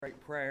Great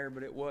prayer,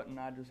 but it wasn't.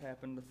 I just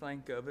happened to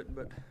think of it.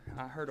 But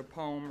I heard a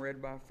poem read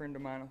by a friend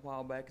of mine a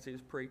while back as he was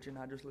preaching.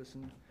 I just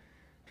listened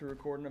to a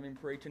recording of him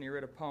preaching. He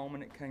read a poem,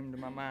 and it came to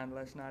my mind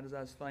last night as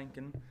I was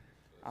thinking.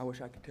 I wish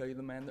I could tell you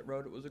the man that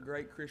wrote it was a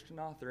great Christian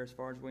author. As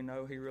far as we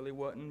know, he really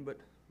wasn't. But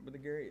Brother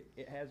Gary,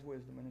 it has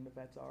wisdom in it, if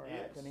that's all right.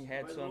 Yes, and he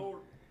had some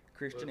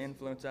Christian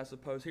influence, I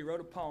suppose. He wrote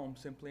a poem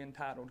simply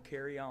entitled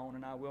 "Carry On,"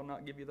 and I will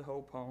not give you the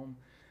whole poem.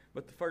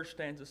 But the first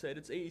stanza said,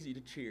 "It's easy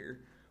to cheer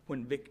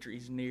when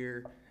victory's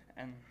near."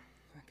 And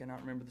I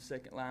cannot remember the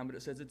second line, but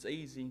it says, "It's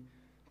easy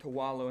to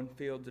wallow in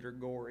fields that are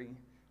gory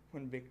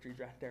when victory's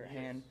right there at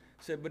hand."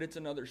 Said, "But it's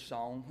another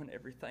song when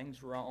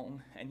everything's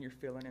wrong and you're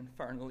feeling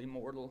infernally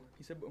mortal."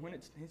 He said, "But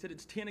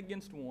it's 10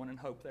 against 1 and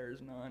hope there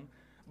is none.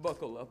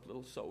 Buckle up,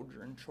 little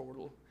soldier, and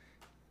chortle."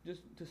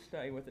 Just to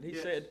stay with it. He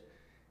said,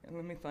 and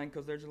let me think,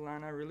 because there's a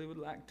line I really would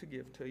like to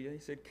give to you. He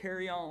said,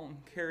 "Carry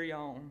on, carry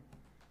on.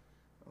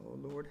 Oh,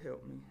 Lord,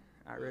 help me."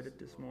 I read it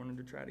this morning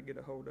to try to get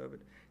a hold of it.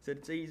 He said,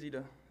 "It's easy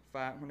to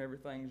fight when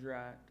everything's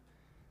right."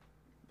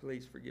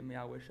 Please forgive me.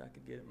 I wish I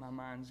could get it. My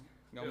mind's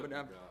gone.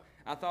 But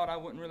I thought I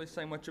wouldn't really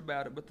say much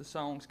about it, but the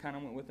songs kind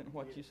of went with it and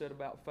what you said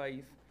about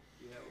faith.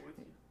 You have it with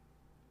you?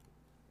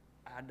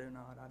 I do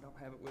not. I don't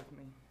have it with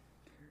me.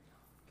 Carry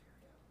on,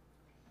 carry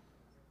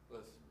on.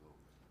 Let's go.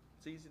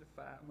 It's easy to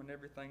fight when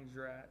everything's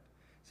right.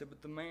 He said,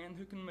 "But the man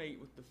who can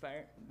meet with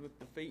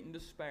defeat and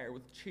despair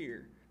with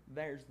cheer,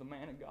 there's the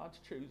man of God's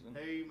choosing."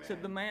 Amen.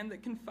 Said, "The man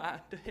that can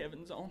fight to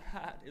heaven's own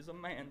height is a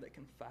man that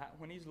can fight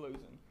when he's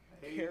losing."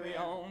 Amen. Carry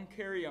on,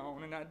 carry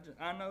on. And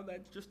I know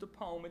that's just a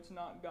poem. It's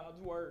not God's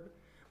word.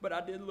 But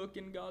I did look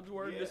in God's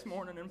word this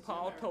morning, and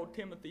Paul told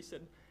Timothy,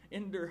 said,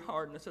 "Endure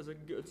hardness as a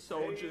good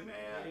soldier."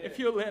 Amen. If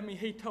you'll let me,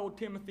 he told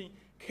Timothy,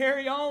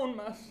 "Carry on,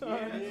 my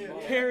son.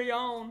 Yes. Carry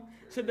on."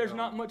 Said, "There's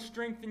not much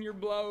strength in your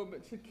blow,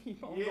 but to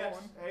keep on Yes.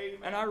 going."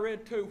 Amen. And I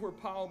read too where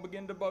Paul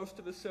began to boast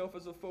of himself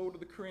as a fool to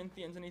the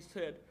Corinthians, and he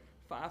said,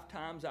 5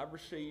 times I've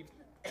received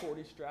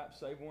 40 stripes,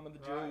 save one of the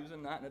Jews,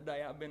 and night and a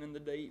day I've been in the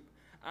deep.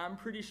 I'm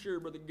pretty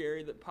sure, Brother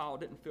Gary, that Paul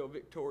didn't feel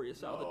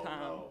victorious all the time.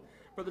 No.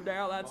 Brother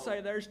Darrell, I'd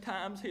say there's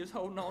times he was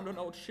holding on to an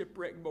old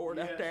shipwreck board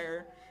out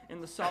there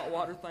in the salt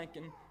water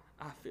thinking,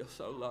 "I feel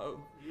so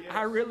low." Yes.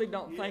 I really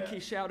don't think he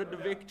shouted to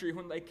victory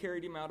when they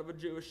carried him out of a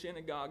Jewish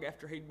synagogue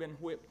after he'd been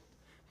whipped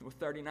with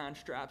 39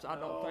 stripes. I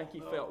don't think he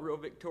felt real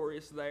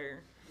victorious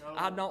there. No.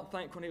 I don't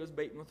think when he was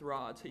beaten with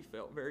rods he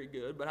felt very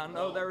good. But I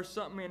know there was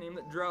something in him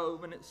that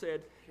drove, and it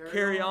said,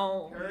 carry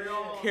on,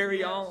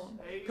 carry on.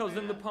 Because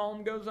then the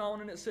poem goes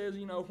on and it says,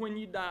 when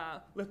you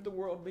die, let the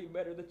world be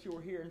better that you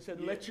were here. And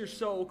said, let your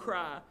soul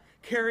cry,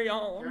 carry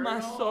on, my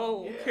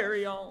soul,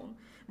 carry on.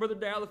 Brother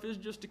Dowell, if it's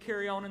just to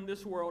carry on in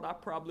this world, I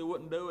probably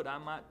wouldn't do it. I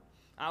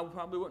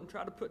probably wouldn't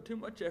try to put too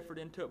much effort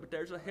into it, but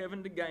there's a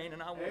heaven to gain,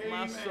 and I want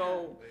my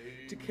soul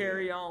to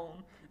carry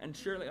on. And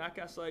surely, like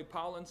I say,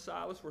 Paul and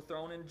Silas were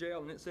thrown in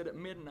jail, and it said at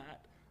midnight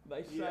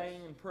they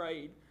sang and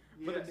prayed.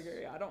 Brother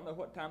Gary, I don't know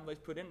what time they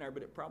put in there,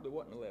 but it probably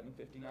wasn't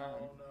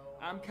 11:59.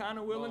 I'm kind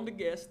of willing to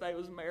guess they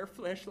was mere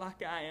flesh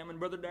like I am. And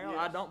Brother Darrell,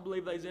 I don't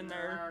believe they's in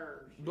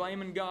there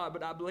blaming God,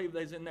 but I believe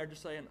they's in there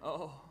just saying,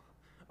 oh,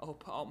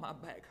 Paul, my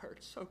back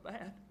hurts so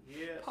bad.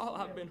 Paul,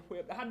 I've been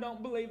whipped. I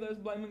don't believe they was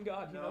blaming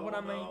God, you know what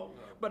I mean?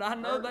 But I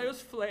know they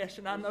was flesh,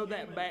 and I know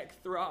that back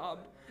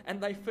throbbed,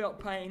 and they felt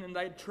pain, and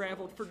they'd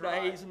traveled for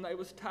days, and they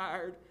was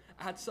tired.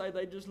 I'd say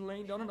they just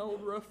leaned on an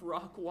old rough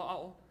rock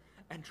wall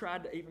and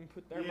tried to even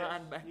put their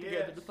mind back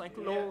together to think,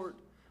 Lord,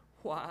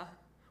 why?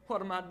 What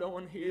am I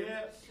doing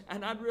here?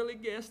 And I'd really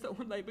guess that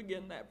when they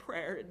began that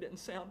prayer, it didn't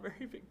sound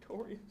very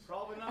victorious.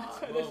 Probably not. I'd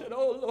say they said,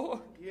 oh,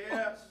 Lord.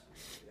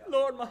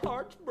 Lord, my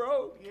heart's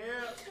broke.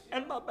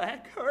 And my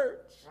back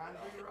hurts.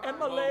 And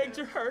my legs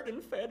are hurt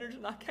in fetters,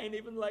 and I can't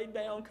even lay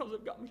down because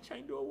they've got me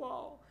chained to a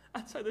wall.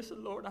 I'd say they said,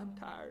 Lord, I'm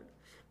tired.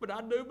 But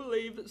I do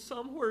believe that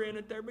somewhere in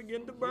it there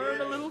began to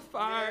burn a little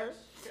fire.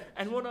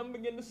 And one of them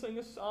began to sing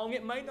a song.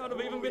 It may not have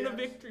even been a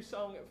victory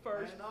song at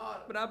first.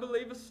 But I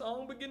believe a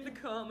song began to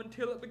come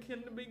until it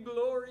began to be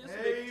glorious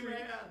victory.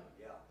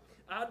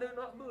 I do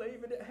not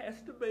believe it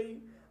has to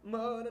be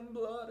mud and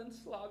blood and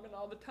slogging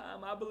all the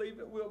time. I believe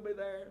it will be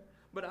there.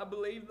 But I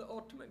believe the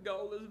ultimate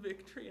goal is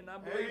victory. And I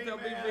believe there'll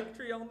be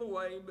victory on the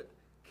way. But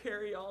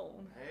carry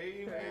on.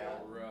 Amen.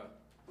 All right.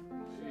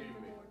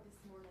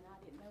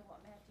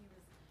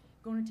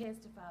 Going to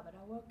testify, but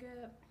I woke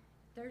up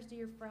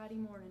Thursday or Friday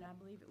morning, I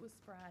believe it was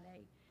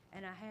Friday,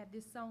 and I had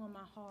this song on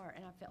my heart,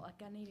 and I felt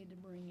like I needed to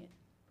bring it.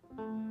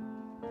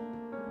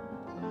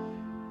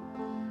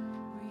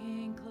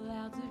 When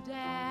clouds of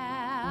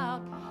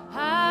doubt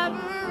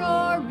hover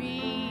o'er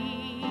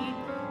me,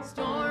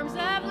 storms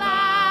of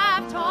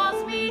life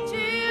toss me to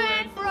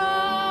and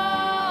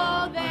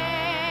fro,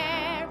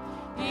 there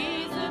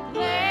is a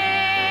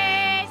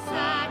place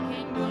I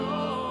can go.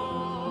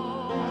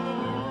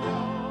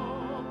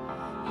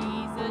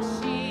 A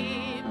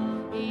ship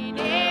in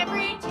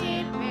every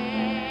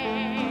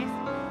tempest.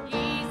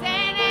 He's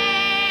an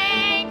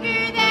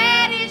anchor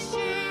that is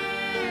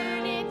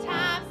sure in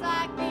times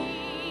like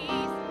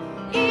these.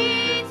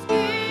 It's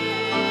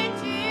good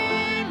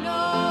to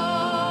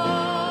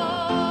know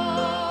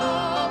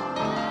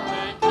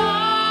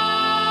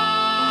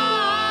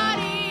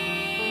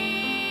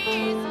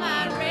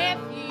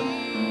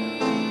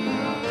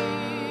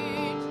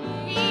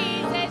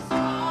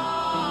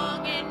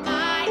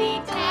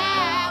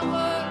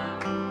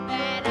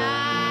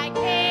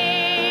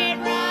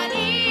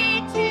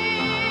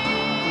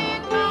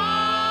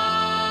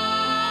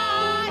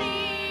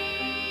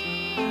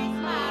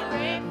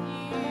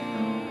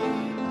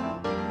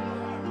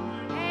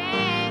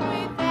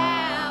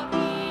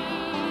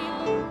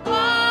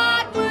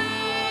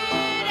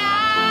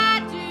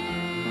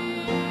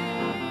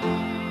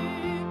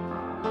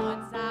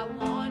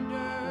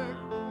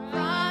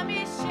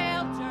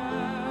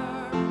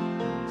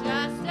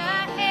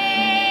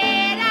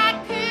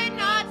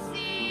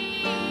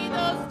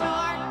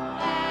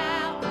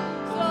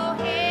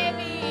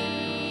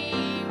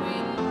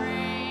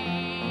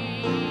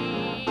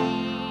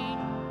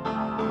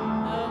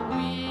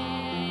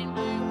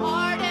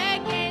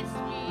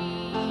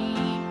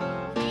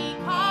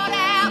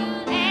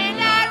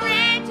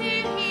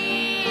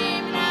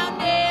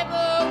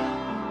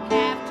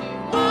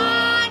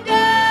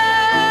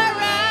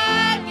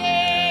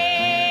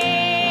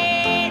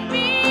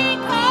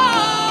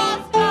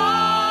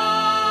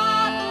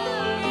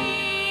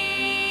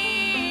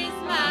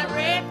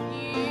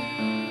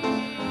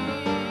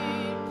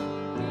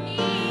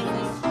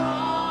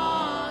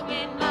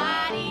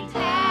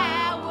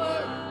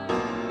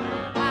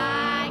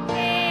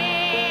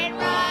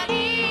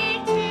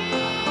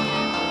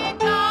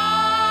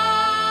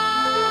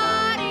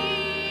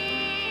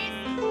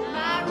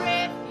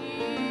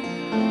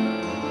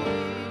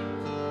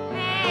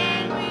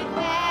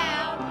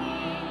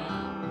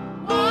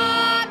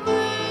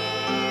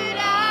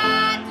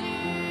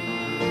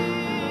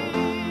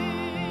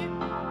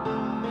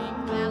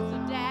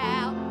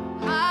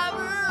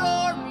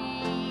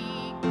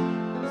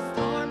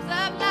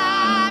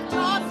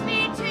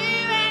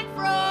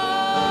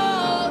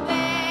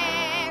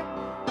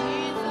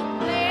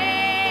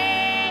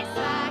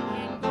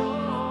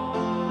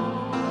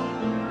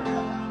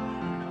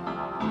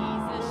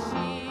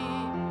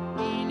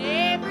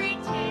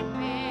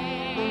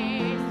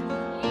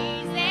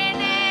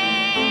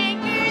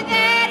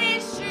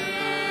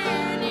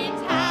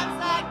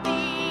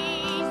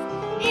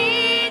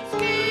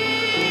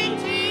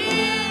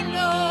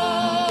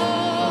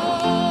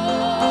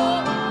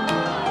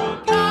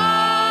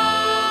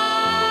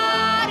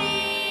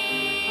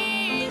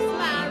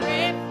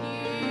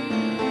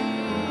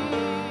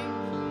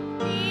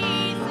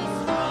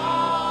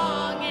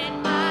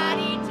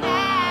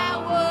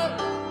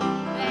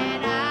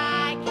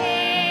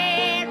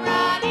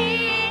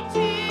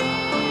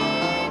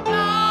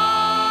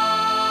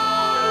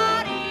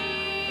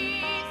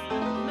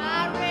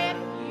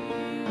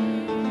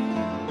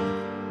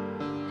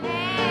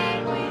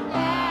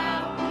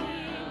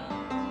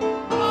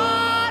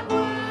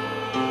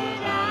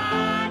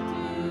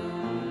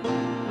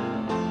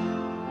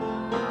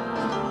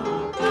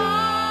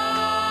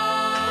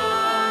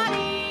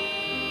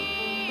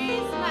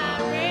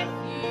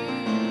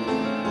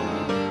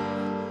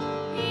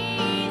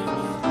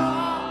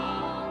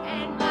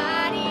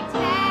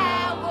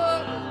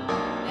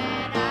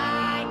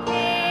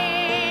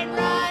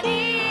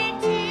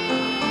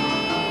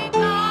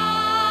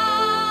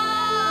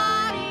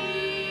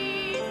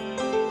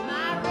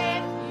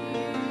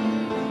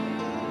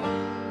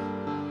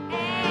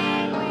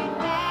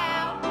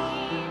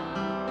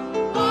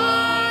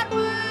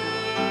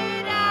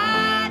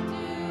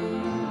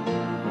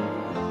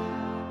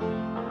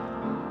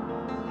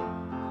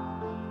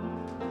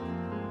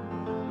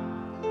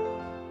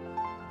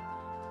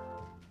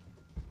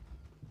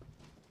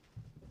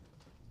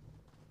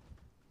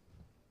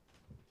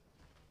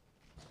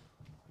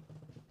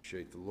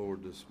Appreciate the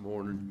Lord this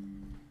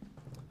morning.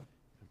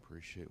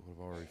 Appreciate what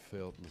I've already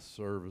felt in the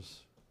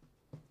service.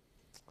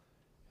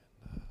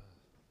 And,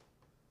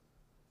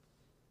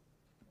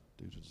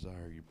 do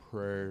desire your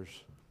prayers.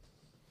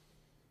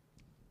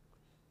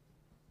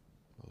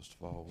 Most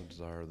of all, we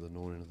desire the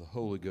anointing of the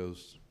Holy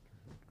Ghost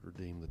to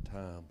redeem the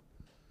time.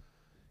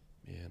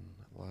 And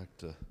I'd like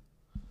to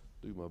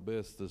do my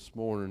best this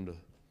morning to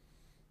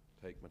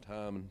take my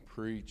time and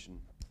preach and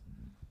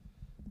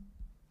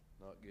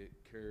not get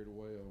carried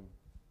away on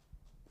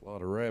a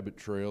lot of rabbit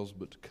trails,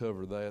 but to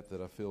cover that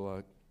I feel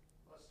like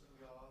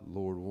the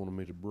Lord wanted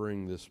me to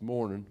bring this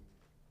morning.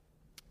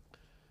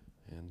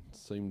 And it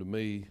seemed to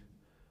me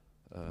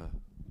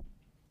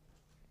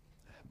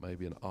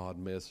maybe an odd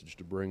message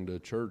to bring to a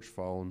church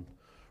following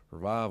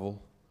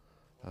revival,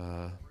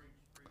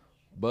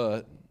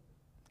 but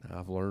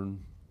I've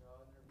learned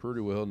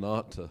pretty well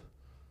not to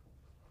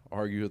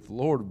argue with the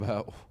Lord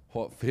about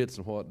what fits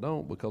and what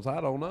don't, because I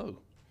don't know.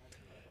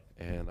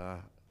 And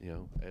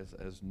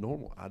as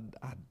normal,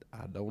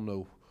 I don't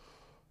know.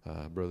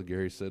 Brother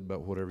Gary said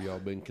about whatever y'all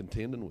been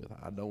contending with.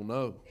 I don't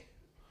know.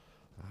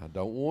 I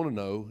don't want to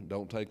know.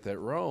 Don't take that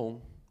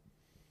wrong.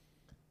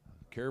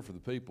 Care for the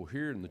people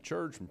here in the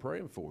church and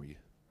praying for you.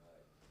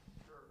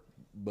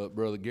 But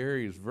Brother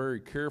Gary is very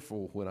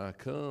careful when I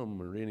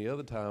come or any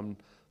other time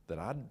that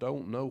I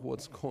don't know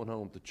what's going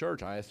on at the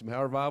church. I asked him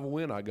how revival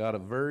went. I got a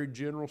very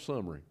general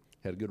summary.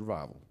 Had a good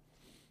revival.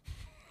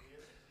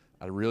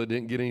 I really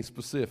didn't get any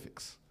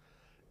specifics.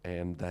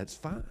 And that's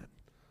fine,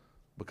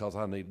 because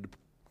I needed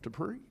to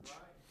preach.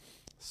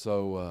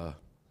 So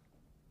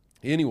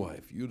anyway,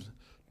 if you'd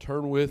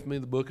turn with me,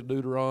 the book of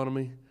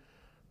Deuteronomy.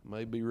 I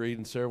may be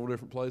reading several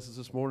different places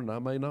this morning. I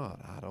may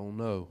not. I don't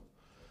know.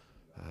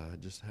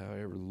 Just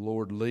however the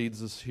Lord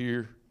leads us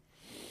here.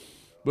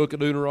 Book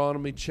of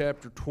Deuteronomy,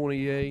 chapter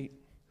 28.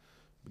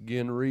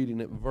 Begin reading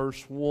at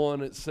verse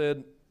 1. It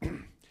said,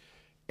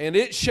 "And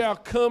it shall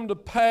come to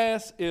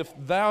pass, if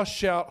thou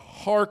shalt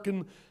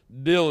hearken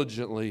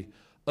diligently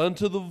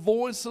unto the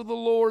voice of the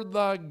Lord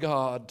thy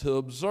God, to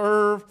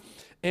observe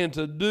and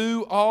to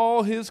do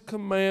all his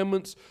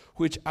commandments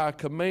which I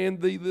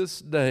command thee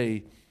this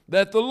day,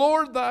 that the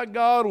Lord thy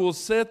God will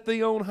set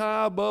thee on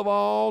high above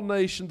all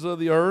nations of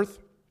the earth.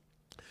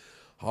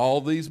 All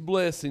these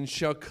blessings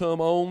shall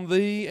come on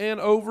thee and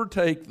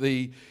overtake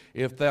thee,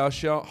 if thou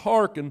shalt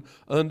hearken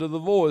unto the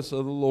voice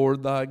of the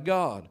Lord thy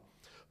God.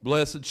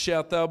 Blessed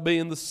shalt thou be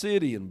in the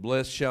city, and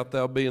blessed shalt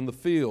thou be in the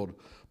field.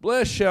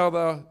 Blessed shall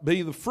thou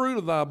be the fruit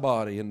of thy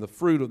body, and the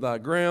fruit of thy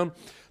ground,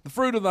 the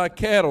fruit of thy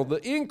cattle,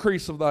 the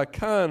increase of thy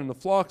kind, and the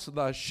flocks of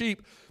thy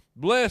sheep.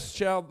 Blessed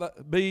shall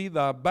be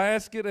thy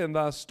basket and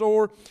thy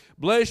store.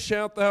 Blessed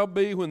shalt thou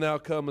be when thou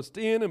comest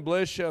in, and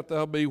blessed shalt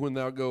thou be when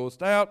thou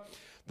goest out.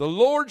 The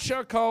Lord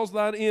shall cause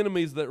thine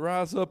enemies that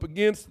rise up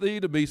against thee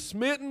to be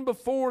smitten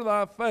before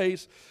thy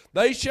face.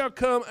 They shall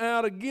come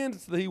out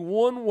against thee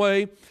one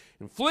way,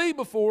 and flee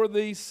before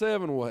thee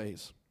 7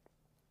 ways."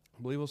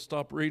 I believe we'll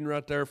stop reading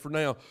right there for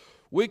now.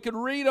 We could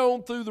read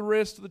on through the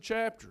rest of the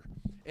chapter.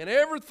 And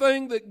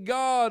everything that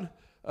God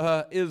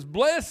is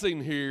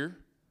blessing here,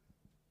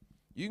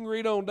 you can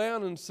read on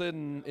down and said,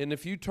 and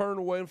if you turn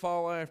away and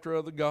follow after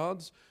other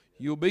gods,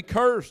 you'll be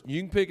cursed.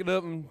 You can pick it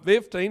up in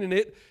 15, and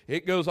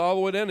it goes all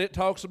the way down. It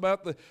talks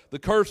about the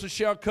curses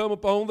shall come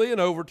upon thee and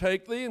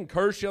overtake thee, and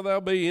cursed shall thou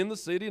be in the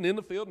city and in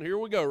the field. And here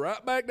we go,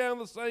 right back down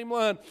the same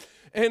line.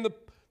 And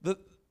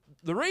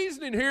the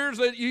reasoning here is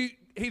that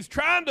he's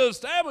trying to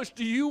establish,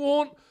 do you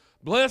want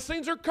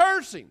blessings or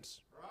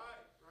cursings?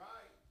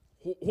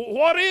 Right.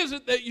 What is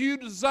it that you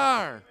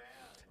desire?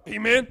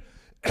 Amen.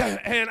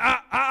 And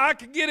I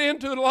could get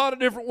into it a lot of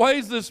different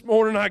ways this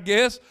morning, I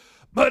guess.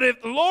 But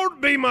if the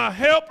Lord be my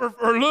helper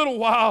for a little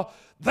while,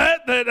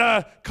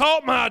 that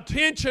caught my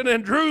attention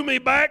and drew me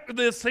back to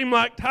this, seemed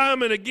like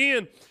time and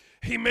again,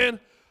 amen,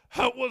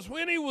 was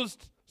when he was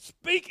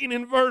speaking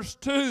in verse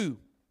 2.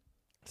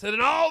 It said,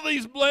 "And all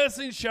these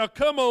blessings shall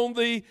come on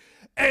thee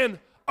and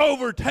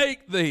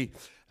overtake thee."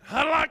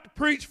 I'd like to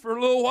preach for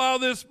a little while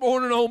this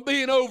morning on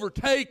being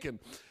overtaken.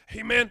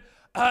 Amen.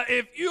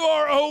 If you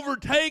are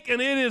overtaken,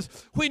 it is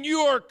when you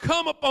are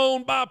come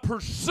upon by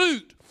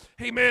pursuit.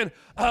 Amen.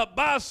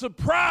 By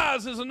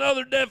surprise is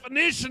another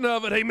definition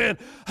of it. Amen.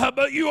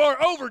 But you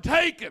are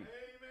overtaken.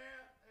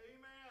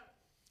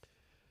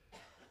 Amen.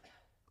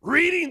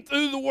 Reading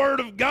through the Word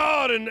of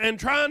God and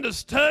trying to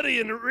study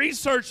and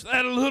research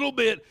that a little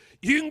bit,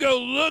 you can go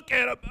look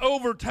at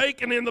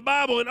overtaken in the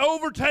Bible. And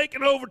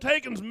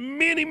overtaken's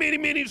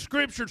many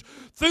scriptures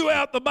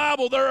throughout the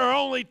Bible. There are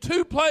only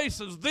 2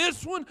 places,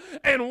 this one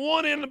and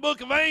one in the book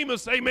of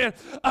Amos, amen,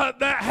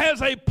 that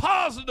has a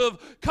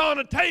positive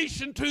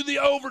connotation to the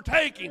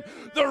overtaking.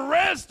 The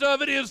rest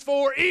of it is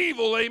for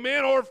evil,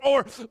 amen, or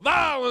for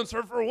violence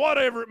or for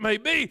whatever it may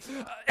be.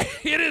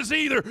 It is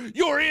either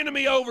your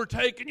enemy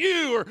overtaking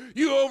you or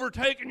you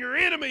overtaking your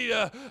enemy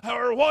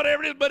or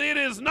whatever it is, but it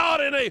is not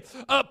in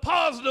a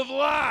positive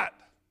light.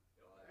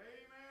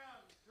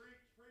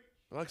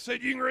 Like I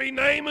said, you can read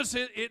Amos.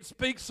 It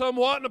speaks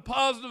somewhat in a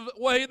positive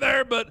way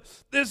there, but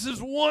this is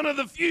one of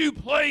the few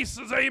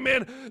places,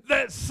 amen,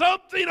 that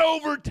something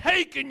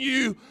overtaking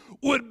you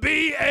would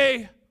be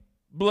a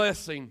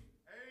blessing.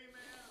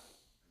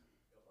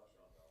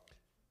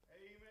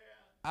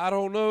 I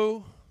don't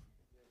know.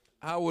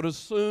 I would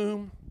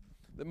assume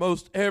that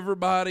most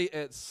everybody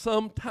at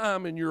some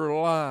time in your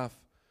life,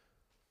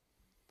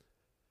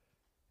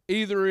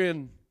 either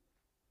in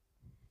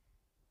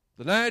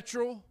the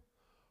natural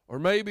or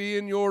maybe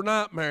in your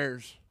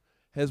nightmares,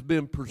 has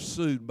been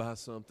pursued by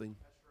something.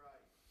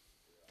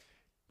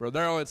 Brother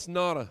Darrell, it's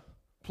not a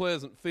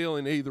pleasant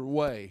feeling either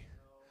way.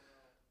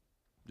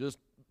 Just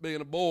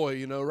being a boy,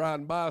 you know,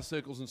 riding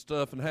bicycles and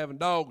stuff and having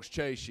dogs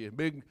chase you.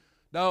 Big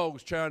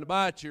dogs trying to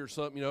bite you or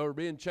something, you know, or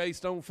being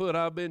chased on foot.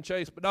 I've been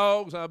chased by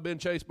dogs. I've been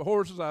chased by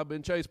horses. I've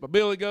been chased by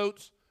billy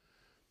goats.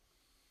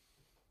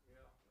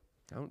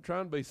 I'm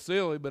trying to be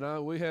silly,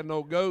 but we had an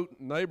old goat.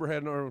 Neighbor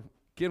had no,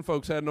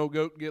 kinfolks had an old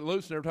goat to get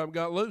loose, and every time it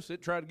got loose,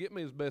 it tried to get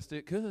me as best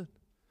it could. And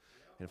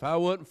if I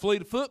wasn't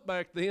fleet of foot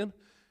back then,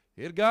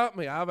 it got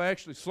me. I've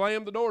actually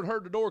slammed the door and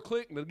heard the door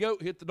click, and the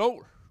goat hit the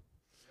door.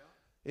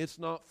 It's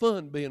not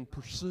fun being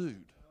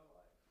pursued.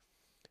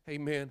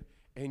 Amen.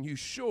 And you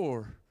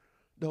sure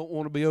don't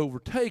want to be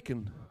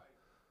overtaken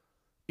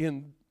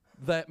in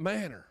that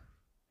manner.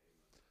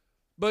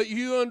 But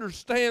you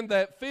understand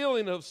that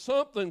feeling of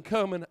something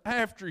coming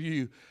after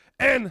you.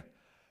 And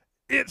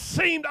it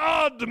seemed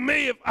odd to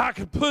me, if I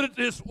could put it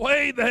this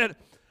way, that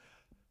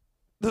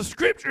the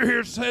scripture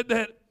here said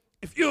that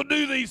if you'll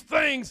do these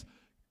things,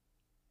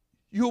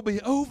 you'll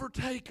be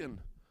overtaken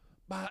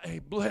by a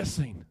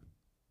blessing.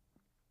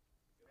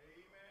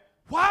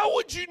 Why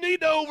would you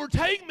need to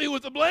overtake me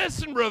with a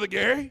blessing, Brother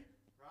Gary?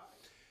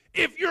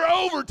 If you're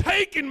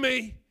overtaking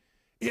me,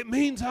 it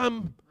means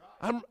I'm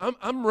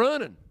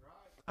running.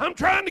 I'm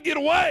trying to get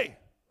away.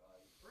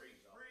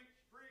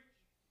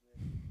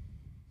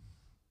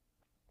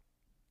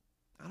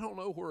 I don't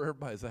know where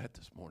everybody's at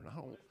this morning.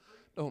 I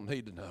don't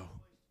need to know.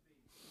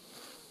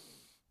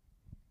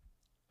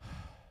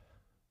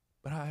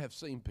 But I have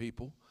seen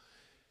people,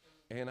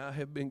 and I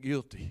have been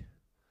guilty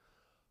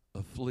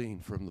of fleeing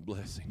from the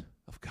blessing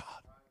of God.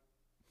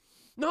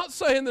 Not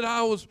saying that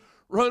I was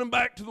running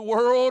back to the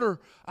world, or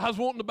I was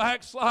wanting to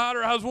backslide,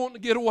 or I was wanting to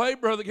get away,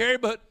 Brother Gary,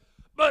 but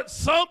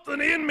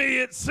something in me,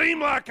 it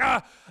seemed like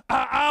I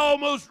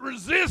almost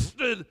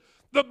resisted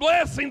the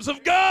blessings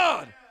of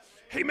God.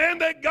 Amen,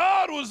 that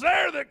God was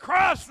there, that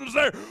Christ was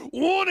there,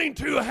 wanting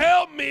to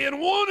help me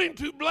and wanting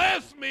to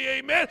bless me,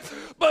 amen.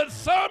 But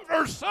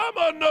for some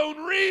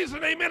unknown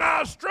reason, amen,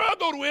 I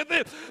struggled with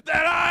it,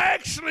 that I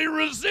actually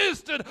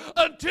resisted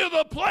until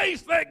the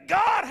place that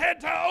God had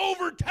to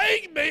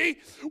overtake me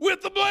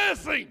with the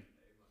blessing.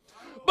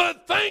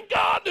 But thank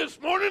God this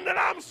morning that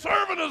I'm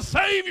serving a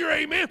Savior,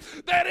 amen,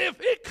 that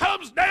if it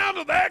comes down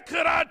to that,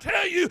 could I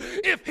tell you,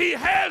 if He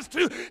has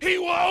to, He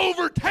will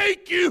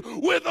overtake you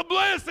with a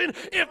blessing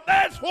if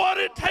that's what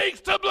it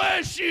takes to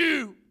bless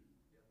you.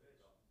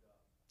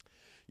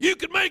 You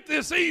could make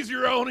this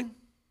easier on Him.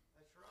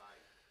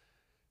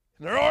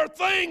 And there are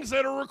things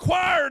that are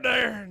required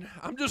there. And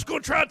I'm just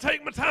going to try to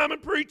take my time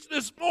and preach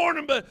this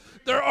morning, but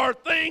there are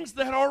things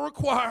that are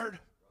required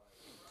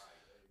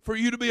for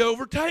you to be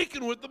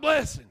overtaken with the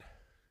blessing.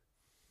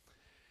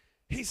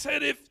 He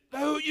said, if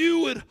though you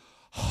would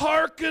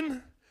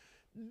hearken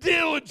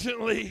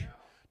diligently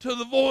to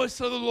the voice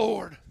of the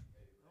Lord.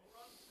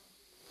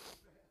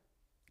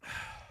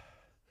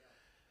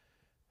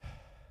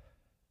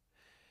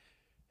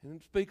 And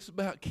it speaks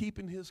about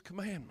keeping His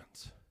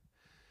commandments.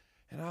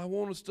 And I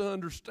want us to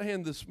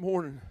understand this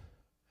morning,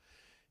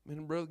 me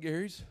and Brother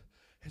Gary's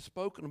has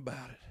spoken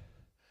about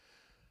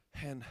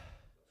it. And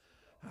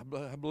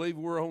I believe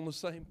we're on the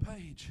same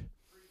page.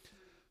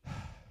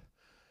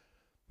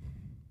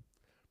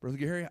 Brother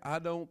Gary, I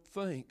don't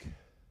think,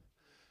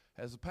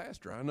 as a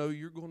pastor, I know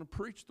you're going to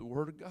preach the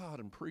Word of God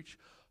and preach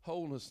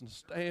holiness and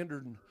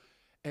standard.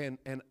 And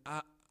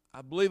I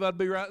believe I'd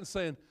be right in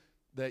saying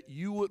that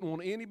you wouldn't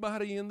want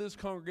anybody in this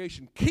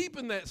congregation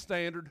keeping that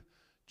standard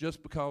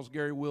just because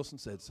Gary Wilson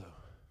said so.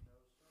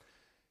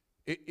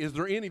 Is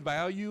there any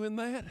value in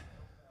that?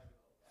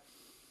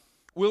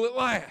 Will it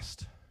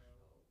last?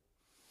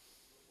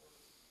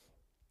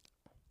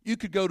 You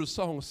could go to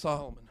Song of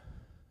Solomon,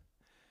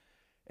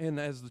 and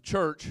as the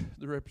church,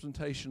 the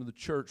representation of the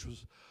church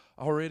was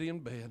already in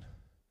bed,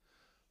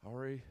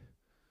 already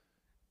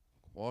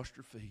washed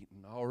her feet,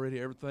 and already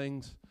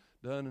everything's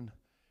done,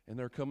 and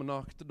they're coming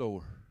knock at the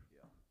door.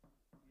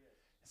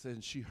 It says,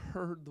 and she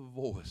heard the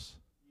voice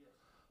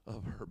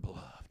of her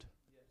beloved.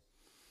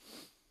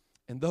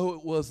 And though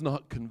it was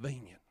not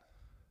convenient,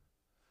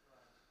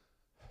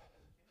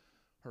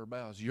 her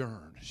bowels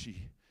yearned.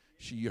 She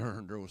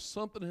yearned. There was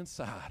something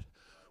inside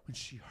when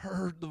she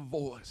heard the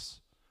voice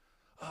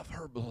of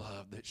her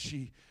beloved that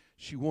she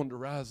wanted to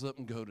rise up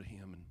and go to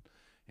him.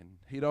 And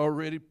he'd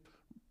already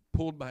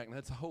pulled back. And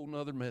that's a whole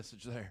nother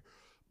message there.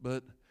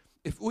 But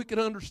if we could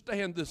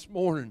understand this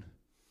morning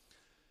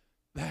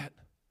that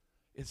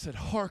it said,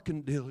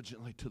 hearken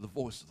diligently to the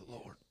voice of the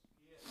Lord.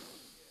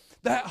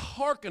 That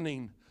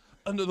hearkening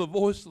unto the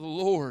voice of the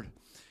Lord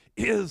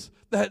is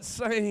that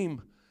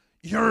same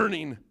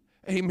yearning.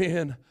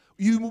 Amen.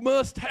 You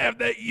must have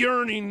that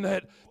yearning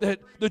that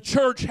the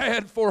church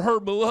had for her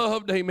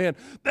beloved, amen.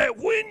 That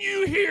when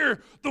you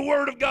hear the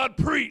Word of God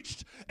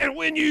preached, and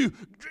when you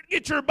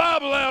get your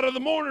Bible out in the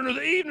morning or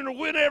the evening, or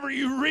whenever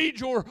you read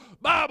your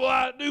Bible,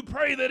 I do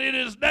pray that it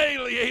is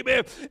daily,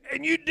 amen,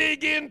 and you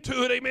dig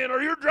into it, amen,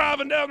 or you're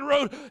driving down the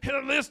road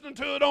and listening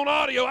to it on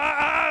audio.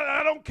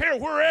 I don't care,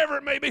 wherever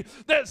it may be,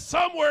 that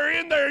somewhere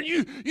in there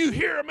you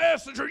hear a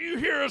message or you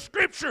hear a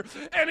scripture,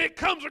 and it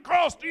comes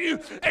across to you,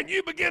 and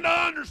you begin to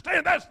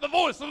understand that's the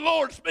voice of the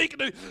Lord speaking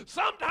to you.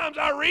 Sometimes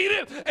I read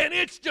it, and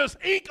it's just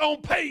ink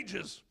on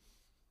pages.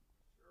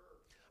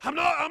 I'm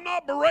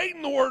not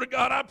berating the Word of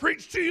God. I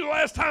preached to you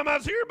last time I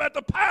was here about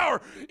the power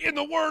in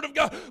the Word of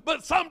God.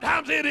 But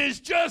sometimes it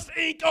is just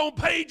ink on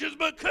pages.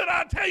 But could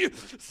I tell you,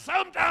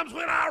 sometimes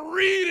when I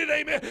read it,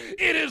 amen,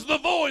 it is the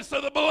voice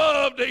of the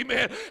beloved,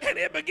 amen. And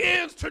it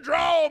begins to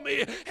draw me,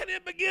 and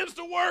it begins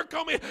to work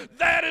on me.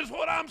 That is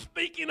what I'm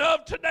speaking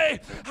of today.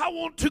 I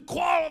want to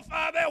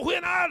qualify that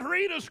when I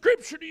read a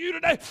scripture to you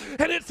today,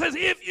 and it says,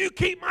 if you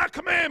keep my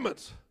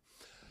commandments.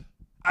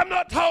 I'm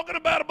not talking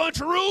about a bunch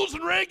of rules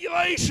and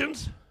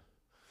regulations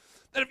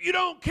that if you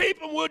don't keep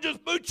them, we'll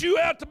just boot you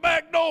out the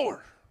back door.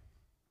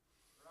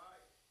 Right.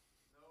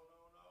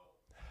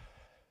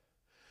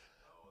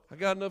 No. I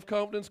got enough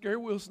confidence, Gary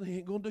Wilson, he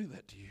ain't going to do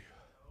that to you.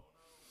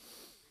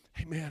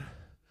 Amen.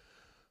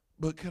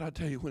 But could I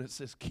tell you, when it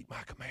says keep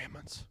my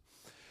commandments,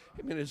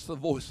 amen, it's the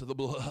voice of the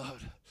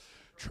beloved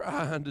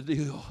trying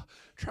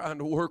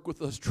to work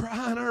with us,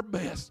 trying our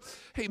best,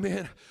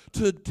 amen,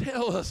 to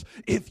tell us,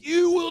 if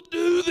you will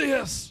do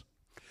this,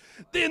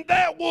 then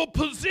that will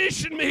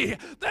position me.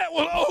 That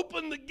will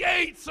open the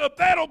gates up.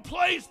 That'll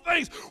place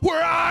things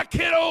where I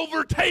can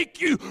overtake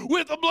you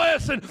with a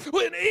blessing.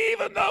 When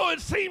even though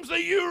it seems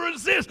that you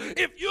resist,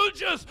 if you'll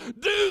just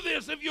do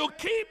this, if you'll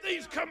keep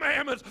these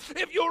commandments,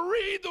 if you'll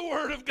read the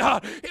Word of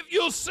God, if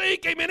you'll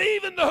seek Him, and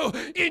even though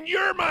in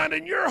your mind,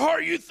 in your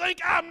heart, you think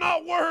I'm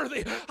not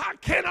worthy, I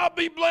cannot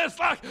be blessed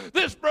like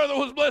this brother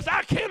was blessed,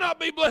 I cannot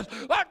be blessed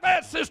like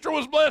that sister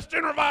was blessed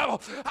in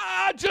revival,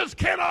 I just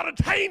cannot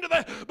attain to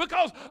that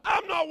because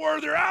I'm not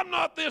worthy, or I'm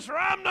not this, or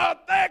I'm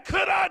not that.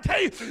 Could I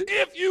tell you,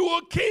 if you will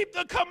keep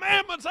the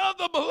commandments of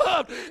the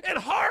beloved and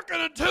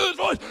hearken unto His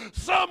voice,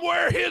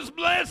 somewhere His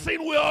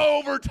blessing will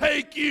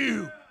overtake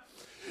you.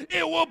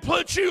 It will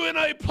put you in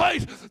a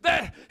place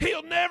that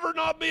He'll never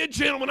not be a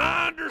gentleman.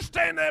 I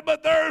understand that,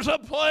 but there's a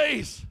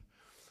place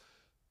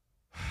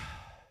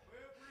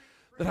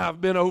that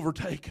I've been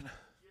overtaken.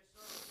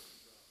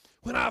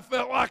 When I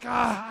felt like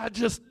I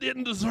just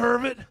didn't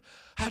deserve it,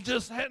 I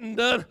just hadn't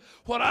done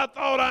what I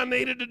thought I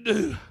needed to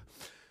do.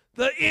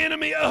 The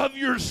enemy of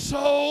your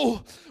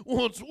soul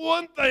wants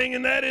one thing,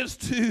 and that is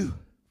to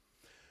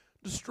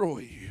destroy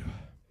you.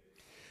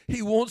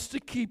 He wants to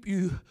keep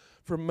you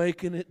from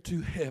making it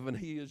to heaven.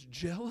 He is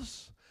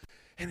jealous,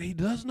 and he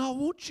does not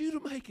want you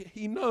to make it.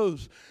 He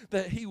knows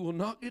that he will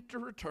not get to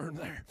return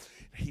there.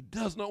 He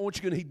does not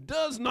want you to. He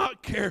does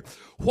not care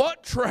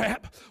what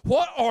trap,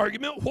 what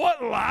argument,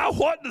 what lie,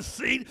 what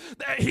deceit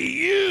that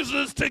he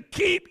uses to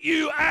keep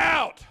you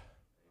out.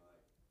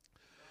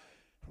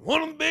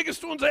 One of the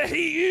biggest ones that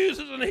he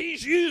uses, and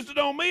he's used it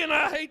on me, and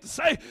I hate to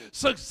say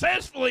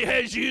successfully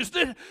has used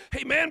it,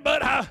 amen,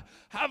 but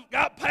I've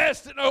got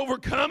past it and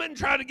overcome it and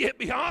tried to get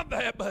beyond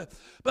that,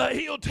 but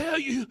he'll tell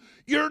you,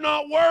 you're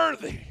not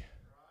worthy.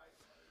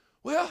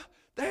 Well,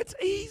 that's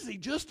easy.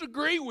 Just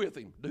agree with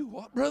him. Do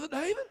what, Brother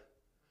David?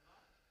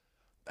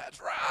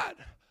 That's right.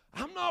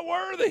 I'm not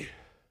worthy.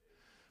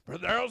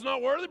 Brother Darrell's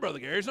not worthy. Brother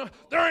Gary's not.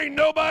 There ain't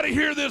nobody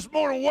here this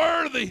morning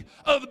worthy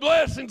of the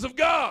blessings of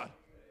God.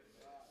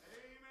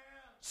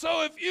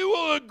 So if you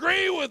will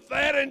agree with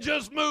that and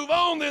just move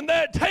on, then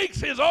that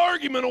takes his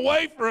argument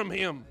away from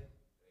him.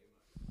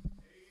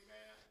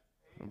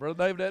 Amen.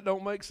 Brother David, that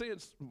don't make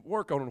sense.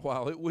 Work on it a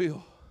while. It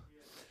will.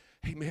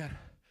 Amen.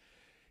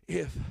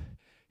 If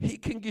he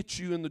can get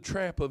you in the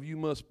trap of you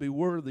must be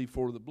worthy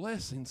for the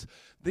blessings,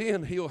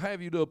 then he'll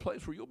have you to a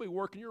place where you'll be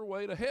working your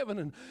way to heaven,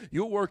 and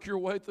you'll work your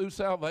way through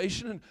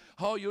salvation, and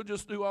you'll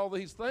just do all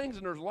these things,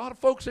 and there's a lot of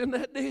folks in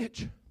that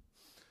ditch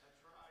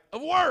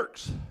of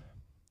works.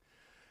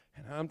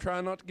 And I'm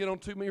trying not to get on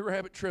too many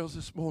rabbit trails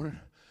this morning,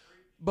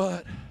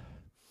 but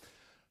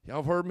y'all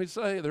have heard me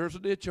say there's a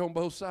ditch on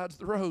both sides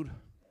of the road.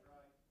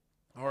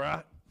 All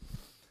right?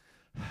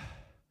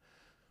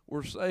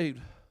 We're saved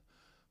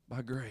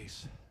by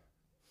grace.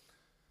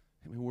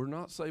 I mean, we're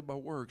not saved by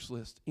works,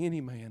 lest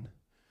any man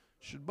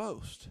should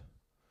boast.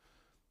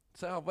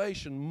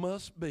 Salvation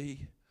must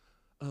be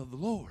of the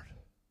Lord.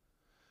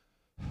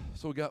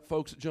 So we got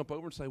folks that jump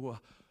over and say, well,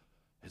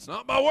 it's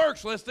not by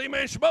works, lest any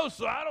man should boast,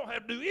 so I don't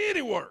have to do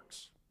any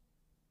works.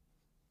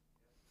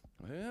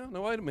 Well,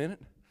 no, wait a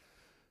minute.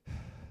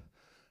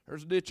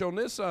 There's a ditch on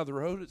this side of the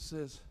road that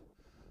says,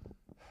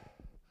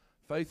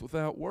 faith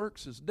without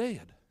works is dead.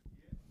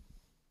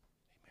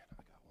 Amen, I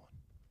got one.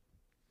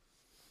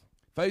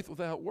 Faith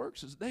without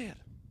works is dead.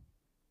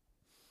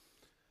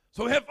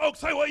 So we have folks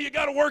say, well, you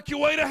got to work your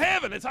way to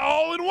heaven. It's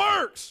all in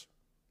works.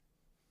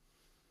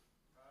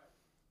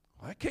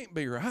 Well, that can't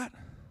be right.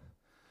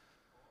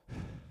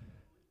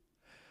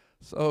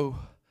 So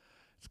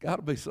it's got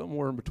to be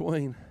somewhere in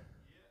between.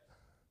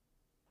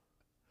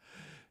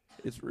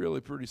 It's really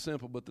pretty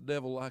simple, but the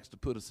devil likes to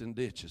put us in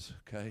ditches,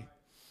 okay?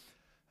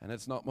 And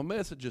that's not my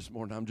message this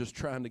morning. I'm just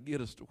trying to get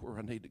us to where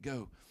I need to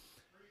go.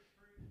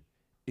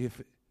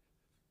 If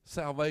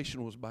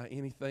salvation was by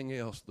anything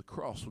else, the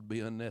cross would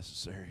be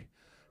unnecessary.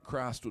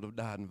 Christ would have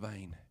died in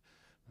vain.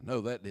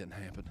 No, that didn't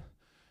happen.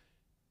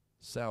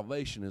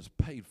 Salvation is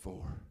paid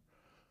for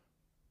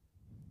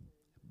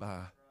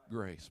by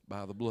grace,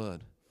 by the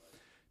blood.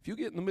 If you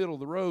get in the middle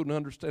of the road and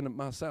understand that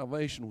my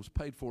salvation was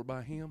paid for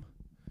by Him,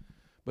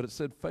 but it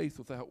said faith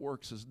without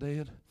works is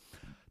dead,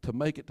 to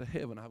make it to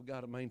heaven, I've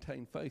got to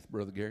maintain faith,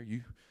 Brother Gary.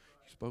 You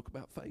spoke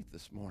about faith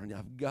this morning.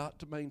 I've got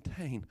to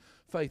maintain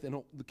faith.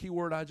 And the key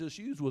word I just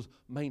used was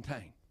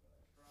maintain.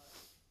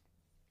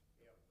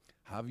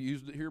 I've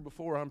used it here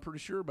before, I'm pretty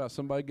sure, about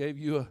somebody gave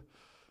you a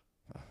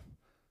 $1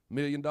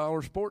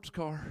 million sports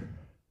car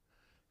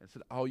and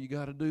said all you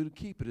got to do to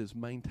keep it is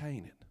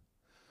maintain it.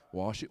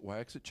 Wash it,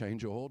 wax it,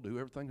 change oil, do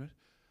everything.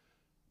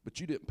 But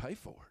you didn't pay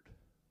for it.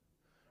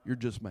 You're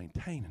just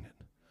maintaining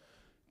it.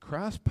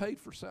 Christ paid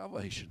for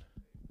salvation,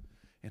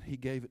 and He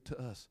gave it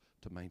to us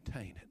to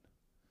maintain it.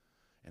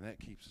 And that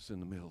keeps us in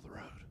the middle of the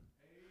road.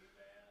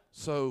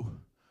 So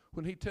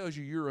when He tells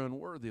you you're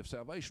unworthy of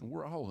salvation,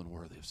 we're all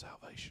unworthy of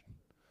salvation.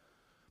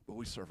 But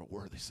we serve a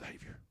worthy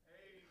Savior.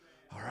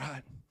 All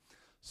right?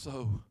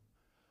 So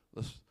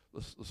let's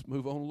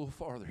move on a little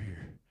farther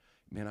here.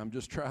 Man, I'm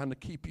just trying to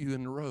keep you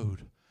in the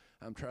road.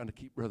 I'm trying to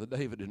keep Brother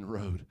David in the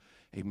road.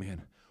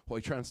 Amen. What are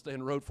you trying to stay in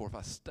the road for? If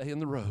I stay in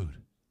the road,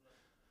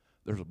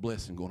 there's a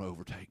blessing going to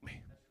overtake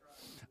me.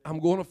 I'm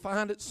going to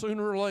find it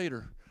sooner or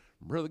later.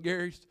 Brother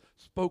Gary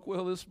spoke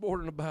well this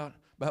morning about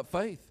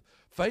faith.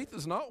 Faith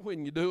is not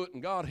when you do it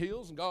and God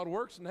heals and God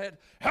works and that.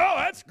 Oh,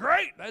 that's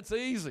great. That's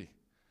easy.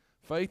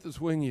 Faith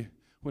is when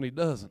He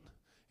doesn't,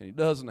 and He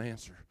doesn't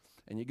answer.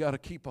 And you got to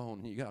keep on,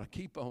 and you got to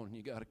keep on, and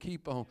you got to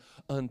keep on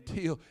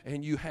until,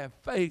 and you have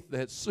faith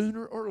that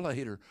sooner or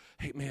later,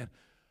 hey man,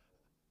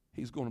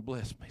 He's going to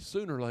bless me.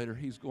 Sooner or later,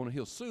 He's going to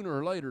heal. Sooner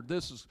or later,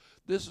 this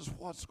is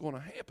what's going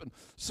to happen.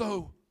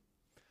 So,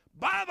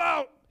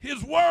 by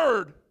His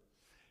word,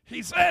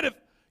 He said, if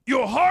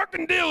you'll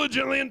hearken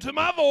diligently unto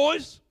my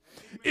voice,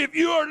 if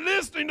you are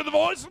listening to the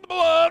voice of the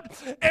beloved,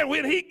 and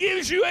when He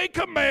gives you a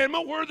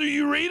commandment, whether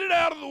you read it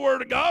out of the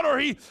Word of God or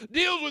He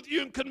deals with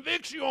you and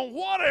convicts you on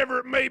whatever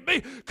it may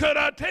be, could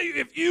I tell you,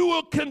 if you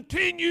will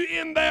continue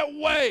in that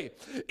way,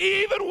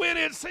 even when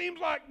it seems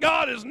like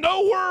God is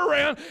nowhere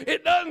around,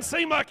 it doesn't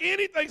seem like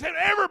anything's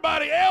happening,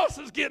 everybody else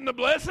is getting the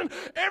blessing,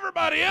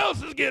 everybody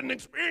else is getting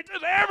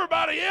experiences,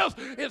 everybody else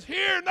is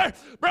here and there.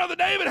 Brother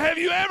David, have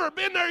you ever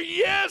been there?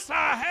 Yes,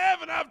 I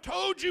have, and I've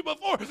told you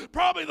before,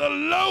 probably the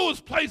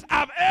lowest place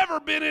I've ever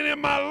been in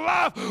my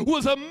life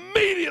was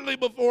immediately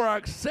before I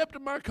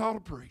accepted my call to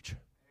preach.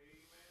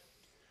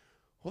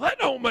 Well, that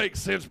don't make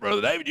sense,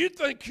 Brother David. You'd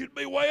think you'd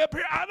be way up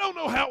here. I don't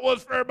know how it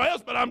was for everybody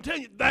else, but I'm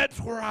telling you, that's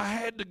where I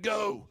had to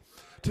go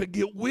to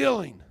get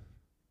willing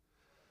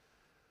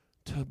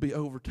to be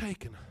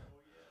overtaken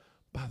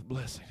by the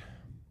blessing.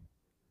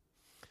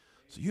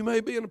 So you may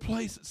be in a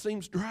place that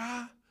seems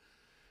dry,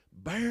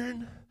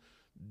 barren,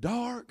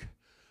 dark,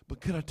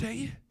 but can I tell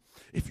you,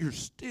 if you're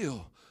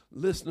still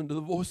listening to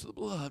the voice of the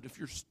beloved, if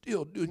you're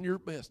still doing your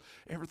best,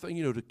 everything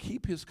you know to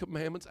keep His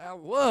commandments out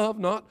of love,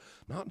 not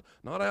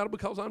out of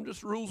because I'm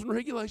just rules and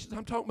regulations.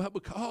 I'm talking about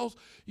because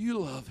you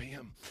love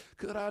Him.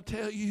 Could I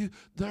tell you,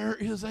 there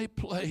is a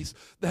place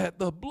that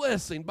the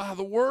blessing by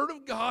the word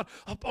of God,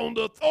 upon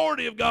the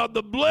authority of God,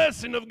 the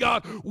blessing of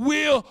God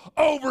will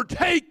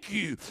overtake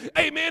you.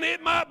 Amen.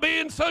 It might be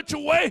in such a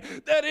way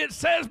that it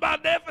says by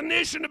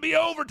definition to be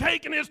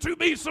overtaken is to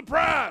be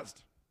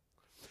surprised.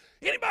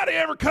 Anybody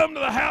ever come to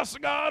the house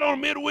of God on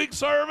a midweek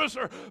service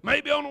or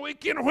maybe on a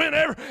weekend or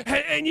whenever,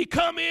 and you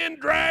come in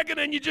dragging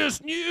and you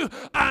just knew,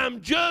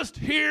 I'm just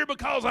here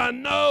because I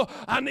know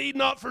I need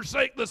not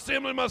forsake the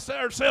assembling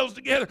ourselves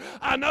together.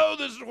 I know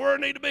this is where I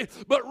need to be,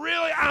 but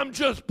really I'm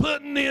just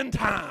putting in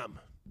time.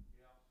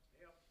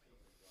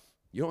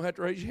 You don't have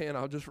to raise your hand.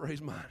 I'll just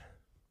raise mine.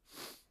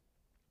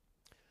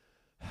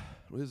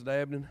 Liz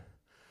Dabney,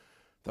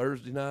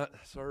 Thursday night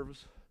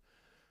service.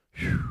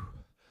 Whew,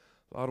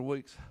 a lot of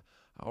weeks.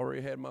 I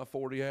already had my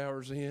 40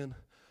 hours in.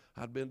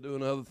 I'd been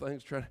doing other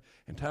things,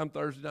 and time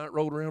Thursday night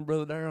rolled around,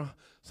 Brother Darrell.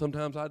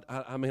 Sometimes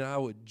I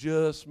would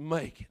just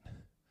make it.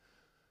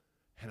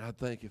 And I'd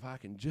think, if I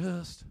can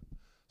just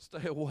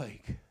stay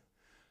awake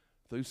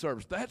through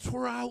service. That's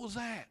where I was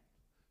at.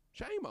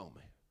 Shame on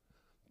me.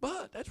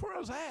 But that's where I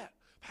was at.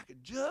 If I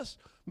could just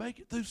make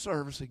it through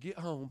service and get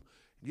home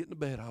and get into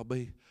bed,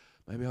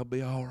 maybe I'll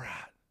be all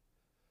right.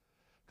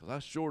 Because I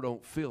sure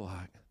don't feel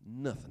like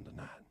nothing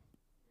tonight.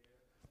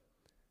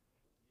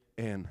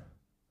 And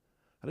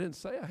I didn't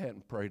say I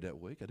hadn't prayed that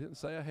week. I didn't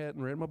say I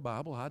hadn't read my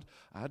Bible.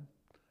 I'd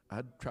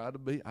try to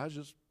be, I was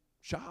just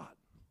shot.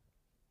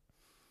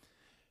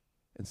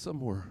 And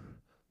somewhere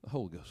the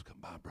Holy Ghost come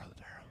by, Brother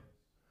Darrell.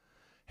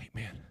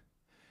 Amen.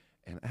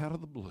 And out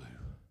of the blue,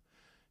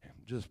 and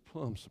just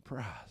plumb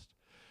surprised,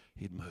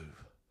 he'd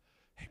move.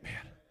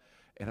 Amen.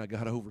 And I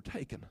got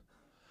overtaken.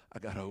 I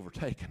got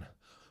overtaken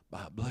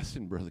by a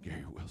blessing, Brother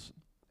Gary Wilson.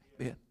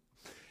 Amen.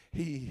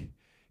 He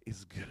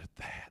is good at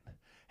that.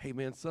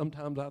 Amen.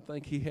 Sometimes I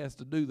think he has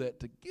to do that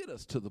to get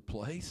us to the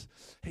place,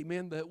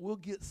 amen, that we'll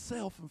get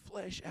self and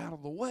flesh out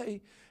of the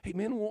way.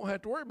 Amen. We won't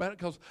have to worry about it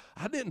because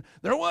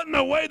there wasn't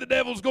no way the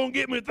devil's going to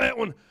get me with that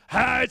one.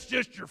 It's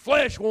just your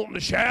flesh wanting to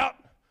shout.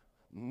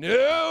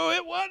 No,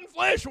 it wasn't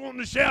flesh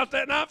wanting to shout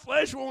that night.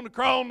 Flesh wanting to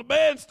crawl on the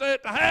bed and stay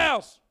at the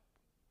house.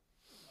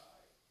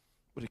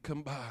 But he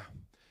come by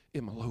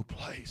in my low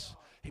place.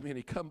 Amen.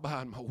 He come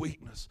by in my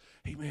weakness.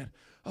 Amen.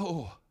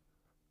 Oh,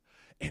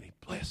 and he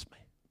blessed me.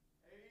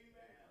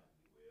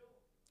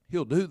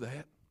 He'll do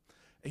that.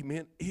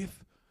 Amen.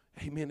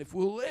 If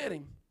we'll let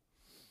him,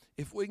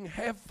 if we can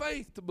have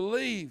faith to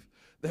believe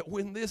that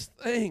when this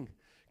thing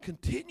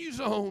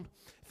continues on,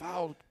 if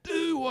I'll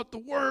do what the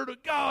Word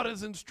of God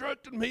has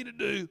instructed me to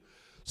do,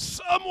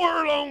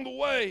 somewhere along the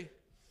way,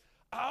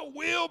 I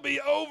will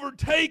be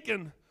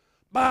overtaken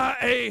by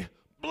a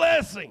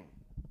blessing.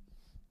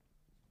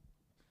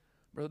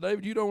 Brother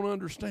David, you don't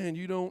understand.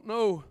 You don't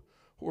know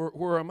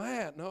where I'm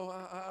at. No,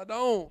 I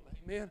don't.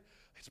 Amen.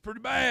 It's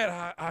pretty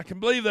bad. I can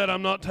believe that.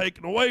 I'm not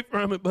taking away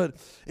from it. But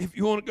if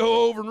you want to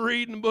go over and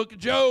read in the book of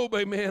Job,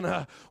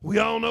 amen, we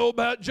all know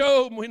about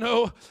Job. We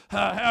know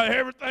how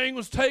everything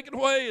was taken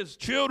away. His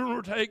children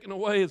were taken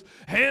away. His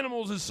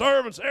animals, his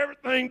servants,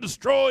 everything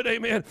destroyed,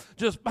 amen.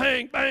 Just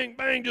bang, bang,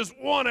 bang, just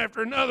one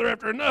after another,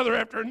 after another,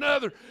 after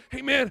another,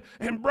 amen.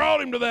 And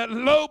brought him to that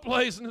low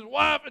place. And his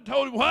wife had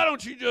told him, why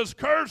don't you just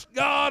curse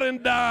God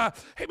and die?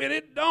 Amen.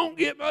 It don't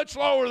get much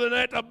lower than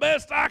that, the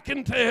best I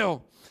can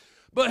tell.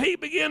 But he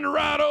began to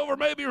ride over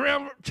maybe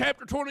around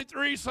chapter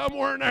 23,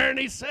 somewhere in there, and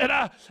he said,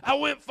 I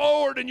went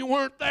forward and you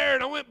weren't there,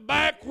 and I went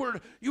backward,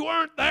 you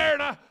weren't there,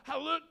 and I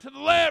looked to the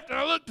left and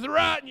I looked to the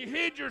right, and you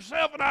hid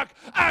yourself, and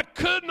I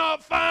could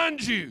not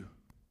find you.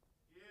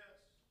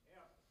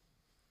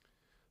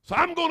 So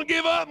I'm going to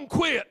give up and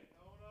quit.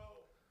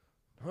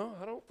 Huh?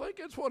 I don't think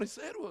that's what he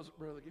said, was it,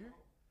 Brother Gary?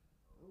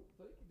 I don't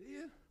think he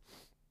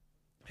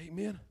did.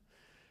 Amen.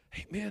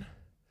 Amen.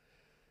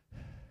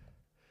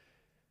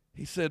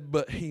 He said,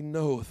 but he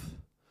knoweth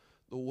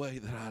the way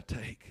that I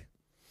take.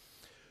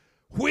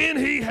 When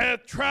he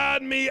hath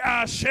tried me,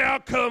 I shall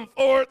come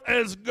forth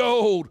as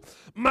gold.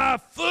 My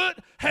foot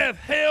hath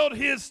held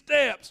his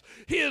steps.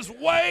 His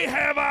way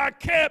have I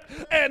kept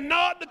and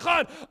not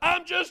declined.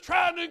 I'm just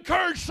trying to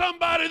encourage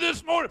somebody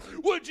this morning.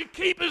 Would you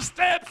keep his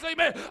steps?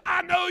 Amen.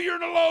 I know you're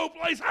in a low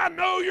place. I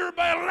know you're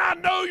battling. I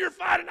know you're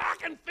fighting. I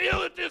can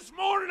feel it this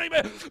morning.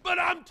 Amen. But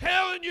I'm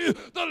telling you,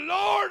 the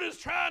Lord is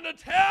trying to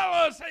tell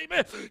us,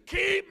 amen,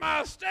 keep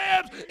my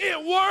steps.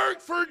 It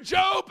worked for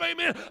Job.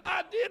 Amen.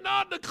 I did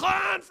not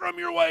decline from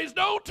your ways.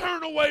 Don't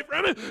turn away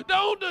from it.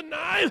 Don't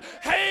deny him.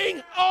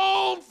 Hang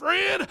on,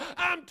 friend.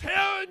 I'm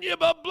telling you,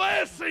 the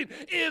blessing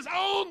is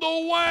on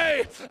the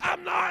way.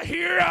 I'm not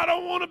here. I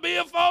don't want to be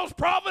a false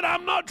prophet.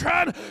 I'm not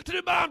trying to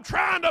do, but I'm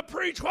trying to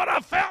preach what I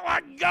felt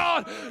like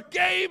God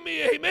gave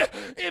me. Amen.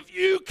 If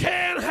you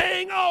can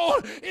hang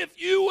on, if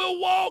you will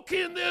walk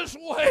in this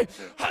way,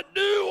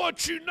 do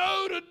what you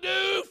know to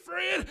do,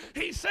 friend.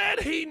 He said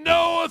he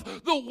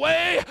knoweth the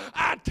way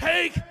I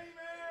take.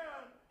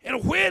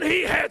 And when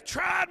he hath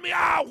tried me,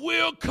 I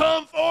will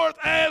come forth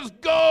as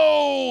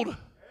gold.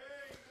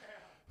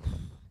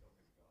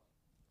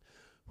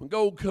 When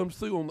gold comes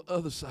through on the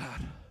other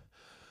side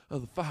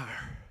of the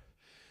fire,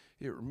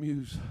 it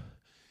removes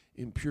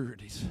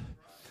impurities.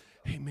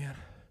 Amen.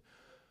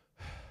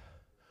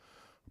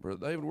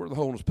 Brother David, we're the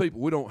holiness people.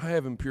 We don't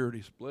have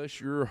impurities.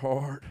 Bless your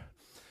heart.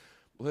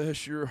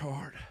 Bless your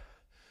heart.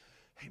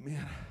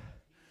 Amen.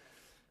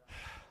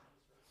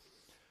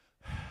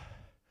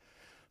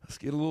 Let's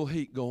get a little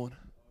heat going.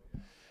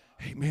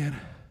 Amen.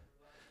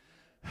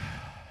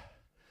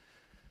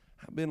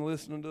 I've been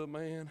listening to a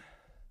man.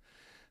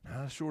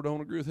 I sure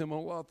don't agree with him on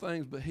a lot of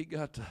things, but he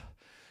got to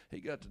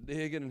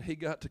digging and he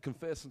got to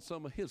confessing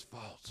some of his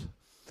faults.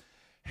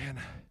 And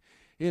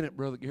in it,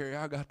 Brother Gary,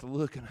 I got to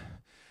looking,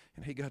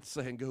 and he got to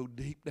saying, go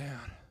deep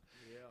down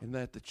in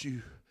that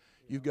you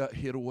got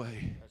hid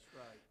away. That's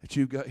right. That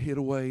you got hid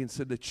away, and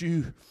said that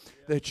you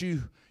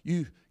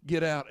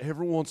get out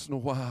every once in a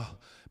while,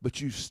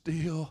 but you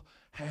still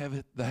have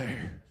it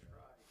there.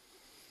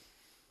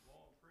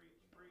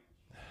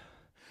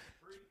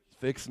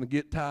 Fixing to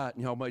get tight,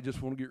 and y'all may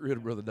just want to get rid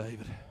of Brother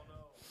David.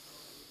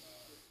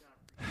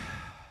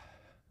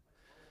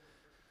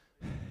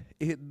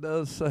 It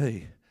does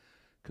say,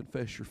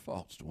 confess your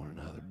faults to one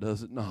another,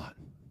 does it not?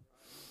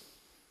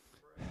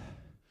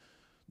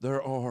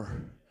 There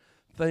are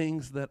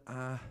things that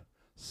I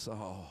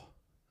saw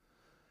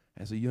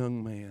as a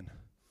young man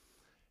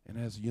and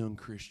as a young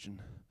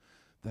Christian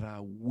that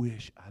I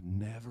wish I'd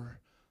never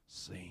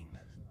seen.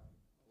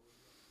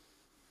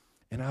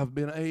 And I've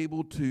been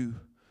able to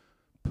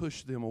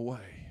push them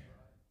away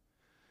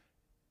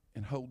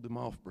and hold them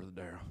off, Brother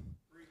Darrell.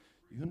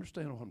 You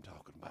understand what I'm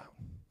talking about?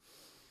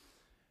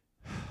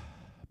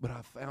 But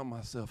I found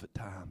myself at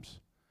times,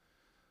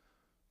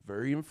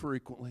 very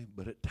infrequently,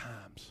 but at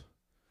times,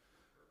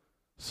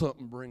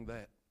 something bring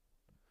that.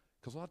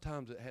 Because a lot of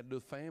times it had to do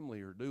with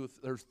family or do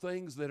with, there's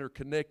things that are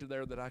connected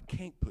there that I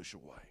can't push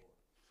away.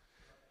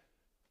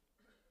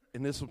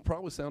 And this will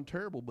probably sound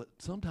terrible, but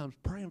sometimes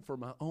praying for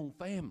my own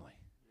family.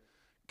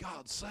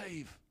 God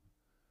save.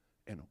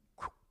 And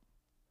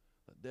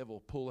the devil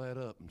will pull that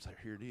up and say,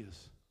 here it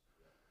is.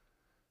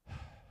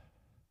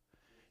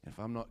 If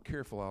I'm not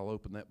careful, I'll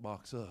open that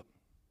box up.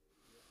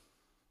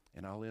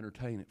 And I'll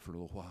entertain it for a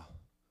little while.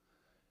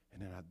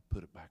 And then I'd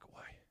put it back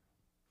away.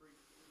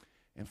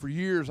 And for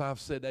years I've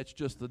said that's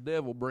just the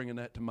devil bringing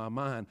that to my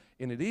mind.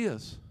 And it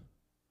is.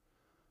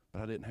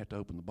 But I didn't have to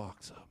open the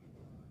box up.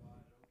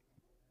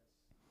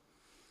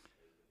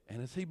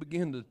 And as he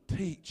began to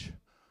teach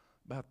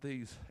about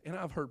these, and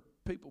I've heard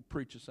people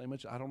preach the same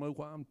much. I don't know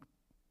why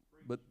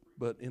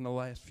but in the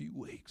last few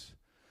weeks,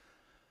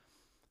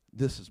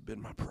 this has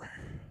been my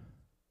prayer.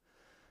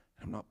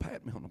 I'm not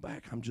patting me on the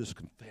back. I'm just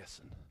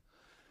confessing.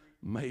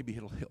 Maybe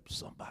it'll help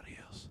somebody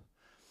else.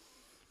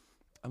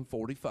 I'm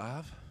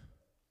 45,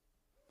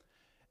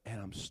 and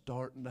I'm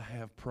starting to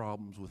have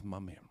problems with my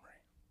memory.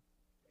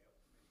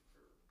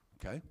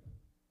 Okay?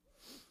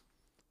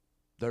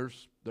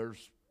 There's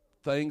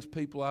things,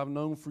 people I've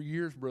known for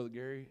years, Brother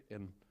Gary,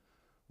 and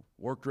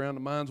worked around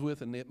the minds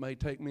with, and it may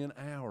take me an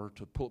hour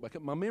to pull it back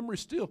up. My memory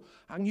still,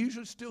 I can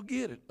usually still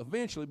get it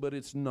eventually, but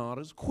it's not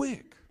as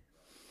quick.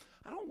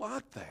 I don't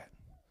like that.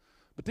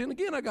 But then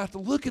again, I got to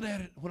looking at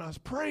it when I was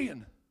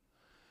praying,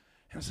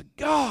 and I said,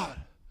 God,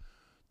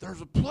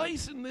 there's a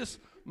place in this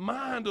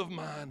mind of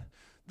mine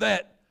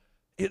that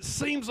it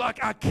seems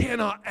like I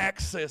cannot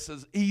access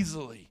as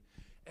easily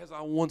as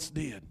I once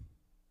did.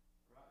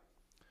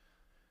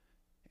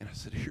 And I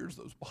said, here's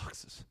those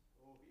boxes.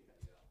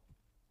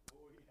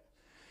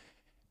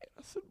 And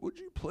I said, would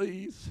you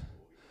please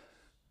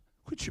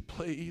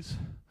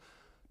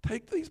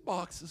take these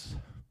boxes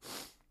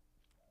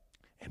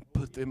and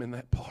put them in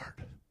that part?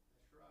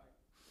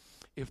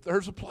 If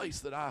there's a place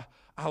that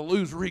I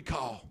lose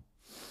recall,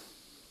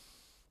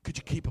 could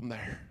you keep them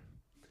there?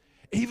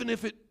 Even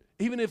if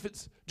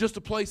it's just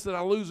a place that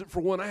I lose it for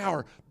 1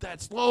 hour,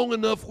 that's long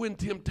enough when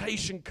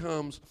temptation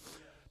comes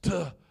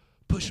to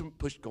push,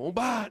 go on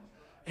by it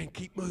and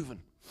keep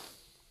moving.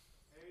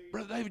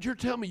 Brother David, you're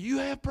telling me you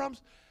have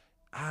problems?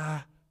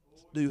 I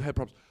do have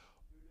problems.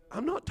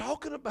 I'm not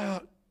talking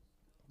about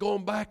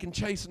going back and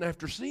chasing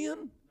after sin.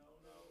 I'm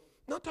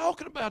not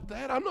talking about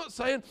that. I'm not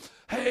saying,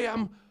 hey,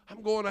 I'm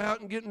going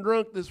out and getting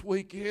drunk this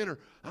weekend, or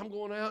I'm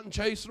going out and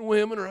chasing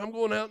women, or I'm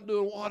going out and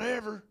doing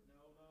whatever.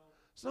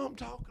 That's not what I'm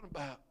talking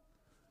about.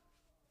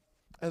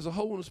 As a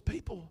holiness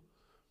people,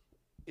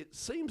 it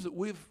seems that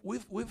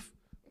we've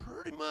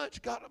pretty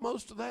much got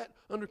most of that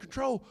under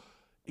control.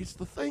 It's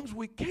the things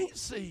we can't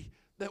see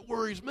that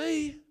worries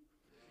me.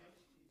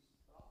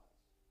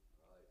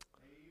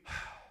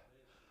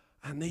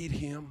 I need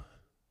him.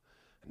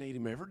 I need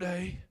him every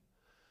day.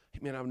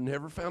 Man, I've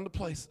never found a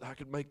place that I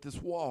could make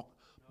this walk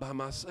by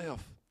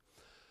myself.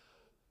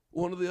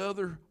 One of the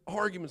other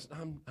arguments,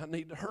 I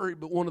need to hurry,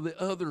 but one of the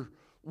other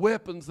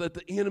weapons that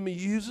the enemy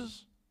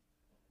uses,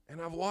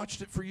 and I've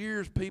watched it for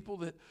years, people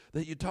that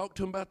you talk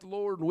to them about the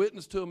Lord and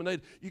witness to them,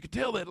 and you could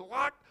tell they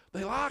like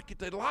it.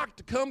 They'd like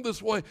to come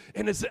this way,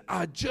 and they say,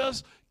 I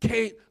just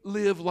can't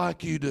live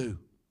like you do.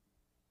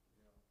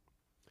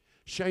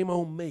 Shame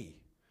on me.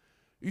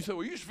 You say,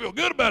 well, you should feel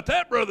good about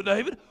that, Brother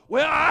David.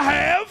 Well, I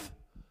have.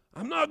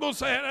 I'm not going to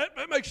say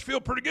that makes you feel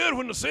pretty good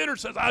when the sinner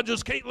says, I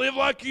just can't live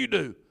like you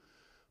do.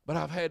 But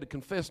I've had to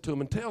confess to them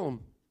and tell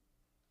them,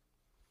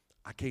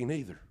 I can't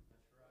either.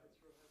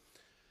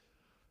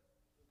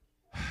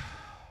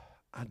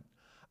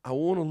 I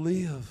want to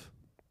live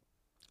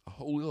a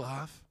holy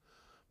life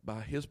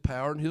by his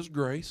power and his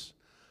grace.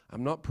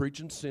 I'm not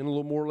preaching sin a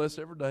little more or less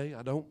every day.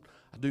 I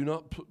do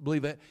not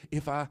believe that.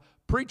 If I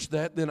preach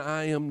that, then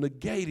I am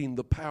negating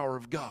the power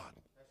of God.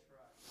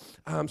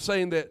 I'm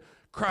saying that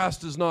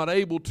Christ is not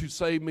able to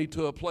save me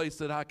to a place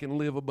that I can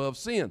live above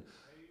sin. Amen.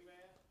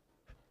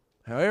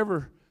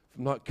 However, if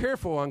I'm not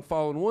careful, I can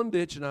fall in one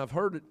ditch, and I've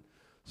heard it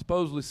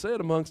supposedly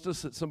said amongst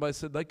us that somebody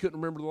said they couldn't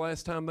remember the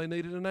last time they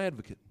needed an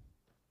advocate.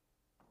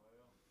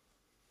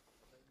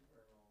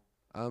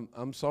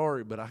 I'm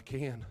sorry, but I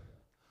can.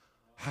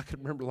 I can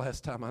remember the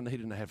last time I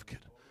needed an advocate.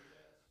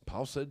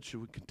 Paul said,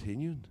 should we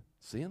continue in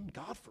sin?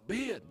 God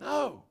forbid.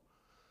 No.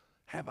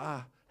 Have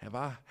I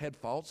had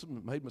faults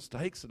and made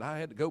mistakes that I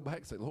had to go back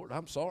and say, Lord,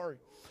 I'm sorry?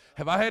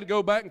 Have I had to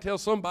go back and tell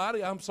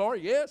somebody I'm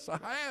sorry? Yes, I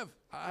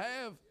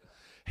have.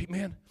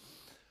 Amen.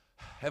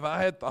 Have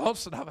I had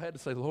thoughts that I've had to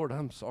say, Lord,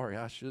 I'm sorry,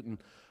 I shouldn't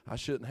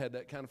have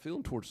that kind of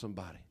feeling towards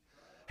somebody?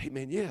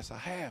 Amen. Yes, I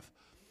have.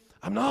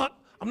 I'm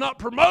not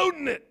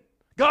promoting it.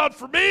 God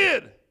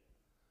forbid.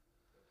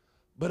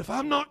 But if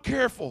I'm not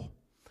careful,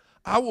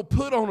 I will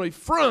put on a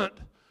front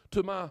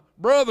to my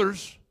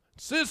brothers,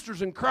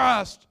 sisters in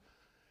Christ,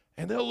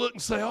 and they'll look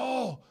and say,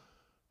 oh,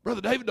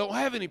 Brother David don't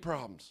have any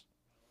problems.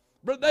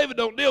 Brother David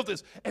don't deal with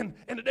this. And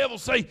the devil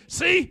say,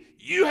 see,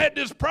 you had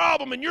this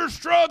problem and you're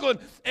struggling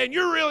and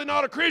you're really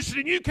not a Christian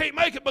and you can't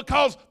make it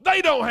because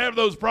they don't have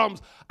those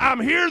problems. I'm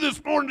here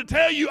this morning to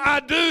tell you I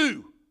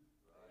do.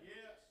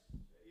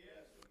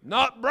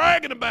 Not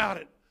bragging about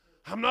it.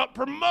 I'm not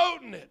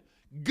promoting it.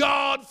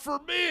 God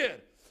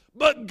forbid.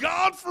 But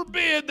God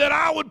forbid that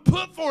I would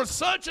put forth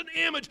such an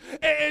image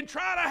and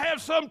try to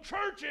have some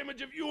church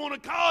image, if you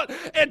want to call it,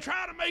 and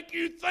try to make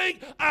you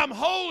think I'm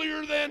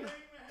holier than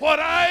what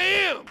I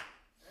am.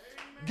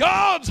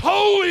 God's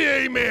holy,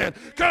 amen.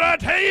 Can I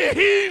tell you,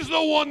 He's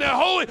the one that's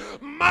holy.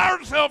 My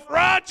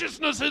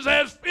self-righteousness is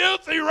as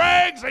filthy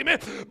rags, amen.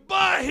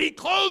 But He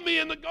clothed me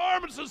in the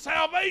garments of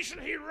salvation.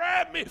 He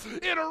wrapped me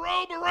in a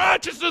robe of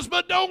righteousness.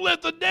 But don't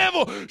let the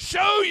devil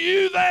show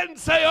you that and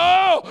say,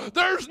 oh,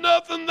 there's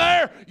nothing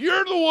there.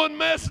 You're the one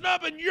messing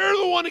up and you're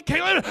the one that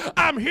can't let it.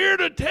 I'm here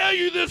to tell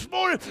you this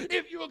morning,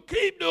 if you'll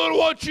keep doing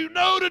what you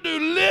know to do,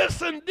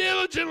 listen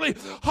diligently,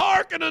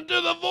 hearken unto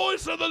the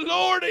voice of the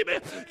Lord,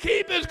 amen.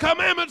 Keep His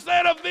commandments,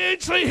 that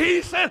eventually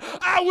He said,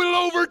 I will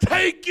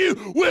overtake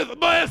you with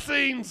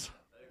blessings.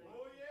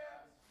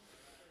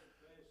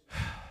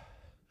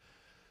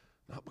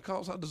 Not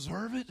because I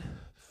deserve it,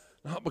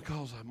 not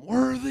because I'm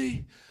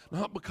worthy,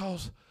 not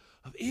because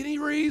of any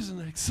reason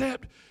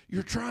except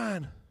you're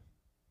trying.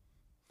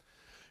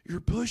 You're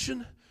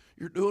pushing,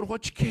 you're doing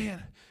what you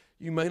can.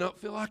 You may not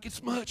feel like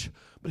it's much,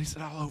 but He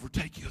said, I'll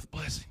overtake you with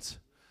blessings.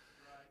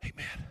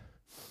 Amen.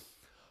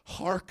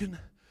 Hearken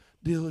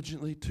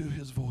diligently to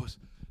His voice.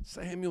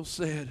 Samuel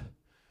said,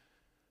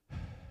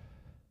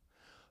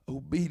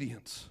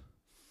 obedience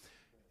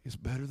is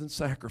better than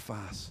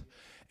sacrifice,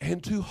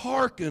 and to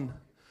hearken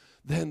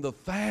than the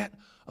fat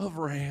of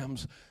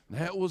rams. And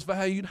that was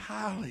valued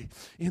highly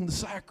in the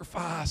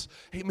sacrifice.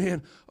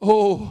 Amen.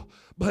 Oh,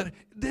 but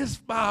this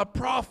by a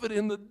prophet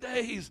in the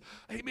days,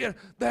 amen,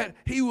 that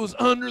he was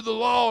under the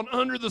law and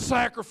under the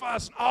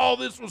sacrifice, and all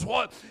this was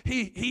what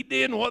he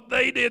did and what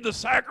they did. The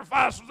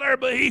sacrifice was there,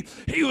 but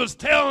he was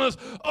telling us,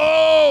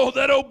 oh,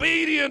 that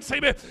obedience,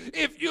 amen,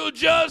 if you'll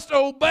just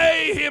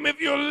obey Him,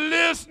 if you'll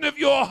listen, if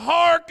you'll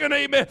hearken,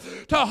 amen,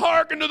 to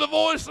hearken to the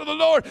voice of the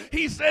Lord,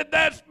 He said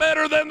that's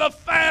better than the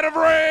fat of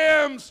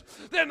rams,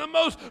 than the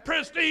most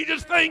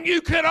prestigious thing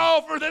you could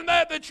offer, than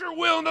that you're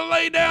willing to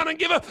lay down and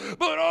give up.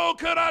 But oh,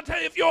 could I tell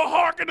you, if you'll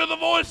hearken to the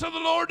voice of the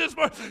Lord this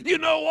morning, you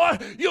know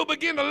what? You'll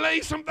begin to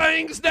lay some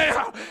things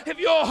down. If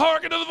you'll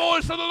hearken to the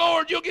voice of the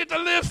Lord, you'll get to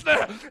listen.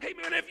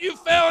 Amen. If you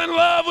fell in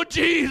love with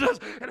Jesus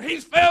and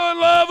He's fell in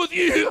love with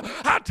you,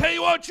 I tell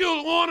you what,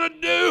 you'll want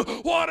to do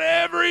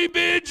whatever He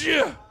bids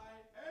you. Amen.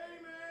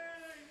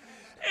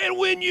 And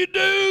when you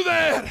do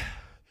that,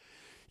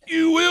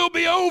 you will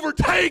be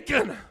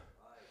overtaken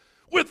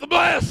with the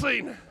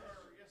blessing.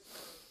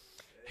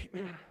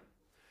 Amen.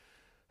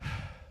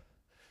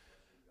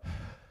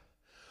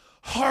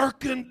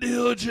 Hearken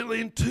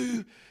diligently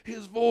to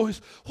His voice.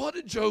 What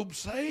did Job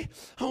say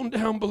on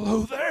down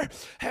below there?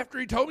 After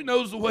he told me,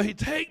 knows the way he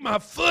take, my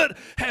foot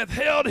hath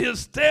held His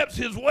steps,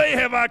 His way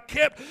have I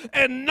kept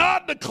and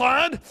not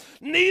declined,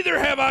 neither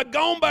have I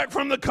gone back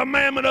from the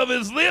commandment of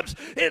His lips.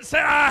 It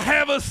said, I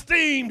have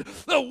esteemed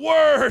the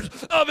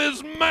words of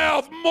His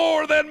mouth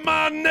more than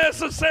my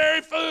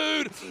necessary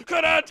food.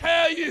 Could I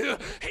tell you,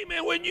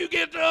 amen, when you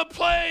get to a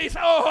place,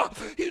 oh,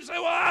 you say,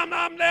 well,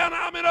 I'm down,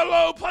 I'm in a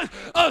low place.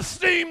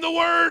 Esteem the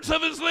words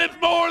of His lips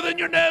more than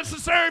your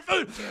necessary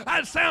food.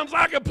 That sounds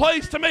like a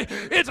place to me.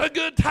 It's a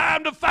good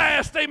time to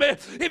fast, amen.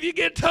 If you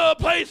get to a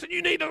place and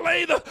you need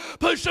to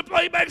push the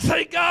plate back,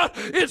 say, God,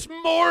 it's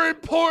more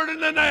important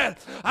than that.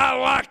 I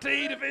like to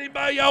eat. If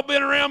anybody y'all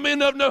been around me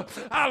enough know,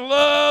 I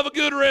love a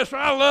good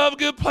restaurant. I love a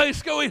good place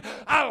to go eat.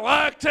 I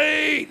like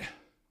to eat.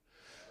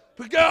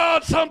 But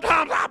God,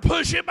 sometimes I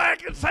push it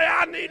back and say,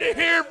 I need to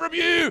hear from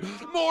you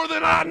more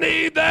than I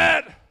need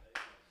that.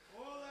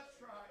 Oh,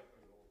 that's right.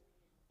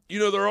 You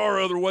know, there are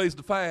other ways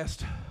to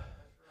fast.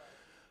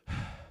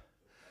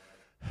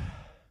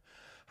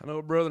 I know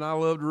a brother and I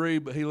love to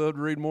read, but he loved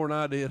to read more than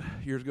I did.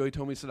 Years ago, he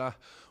told me, he said, I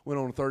went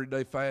on a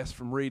 30-day fast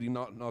from reading,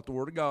 not the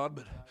Word of God,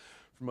 but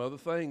from other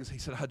things. He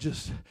said, I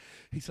just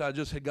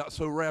had got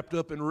so wrapped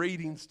up in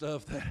reading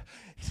stuff that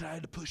he said, I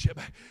had to push it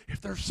back. If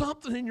there's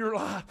something in your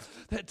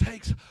life that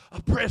takes a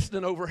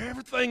precedent over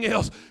everything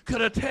else,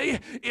 could I tell you,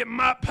 it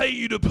might pay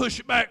you to push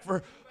it back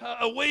for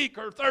a week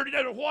or 30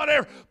 days or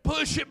whatever.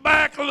 Push it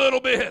back a little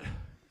bit.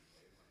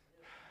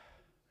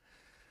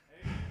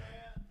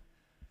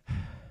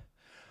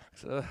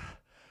 So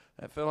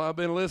that fellow I've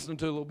been listening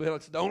to a little bit, I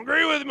said, don't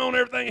agree with him on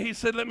everything. He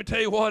said, let me tell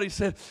you what. He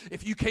said,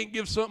 if you can't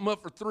give something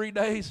up for 3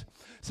 days,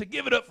 he said,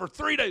 give it up for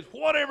 3 days,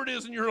 whatever it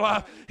is in your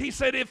life. He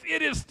said, if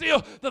it is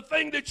still the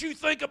thing that you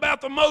think about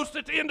the most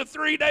at the end of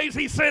 3 days,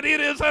 he said, it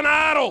is an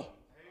idol.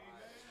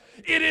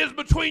 It is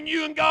between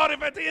you and God.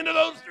 If at the end of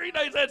those 3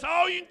 days, that's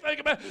all you can think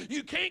about,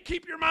 you can't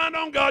keep your mind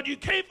on God. You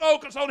can't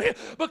focus on Him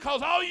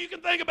because all you can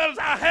think about is,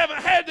 I haven't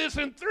had this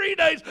in 3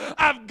 days.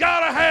 I've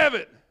got to have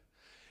it.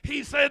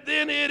 He said,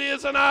 then it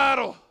is an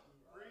idol.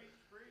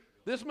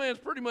 This man's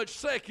pretty much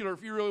secular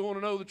if you really want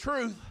to know the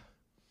truth.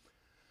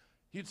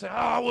 You'd say, oh,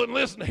 I wouldn't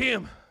listen to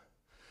him.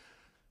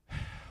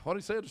 what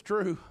he said is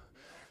true.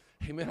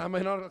 Amen. I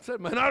may not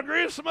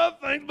agree with some other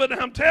things, but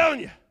I'm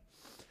telling you.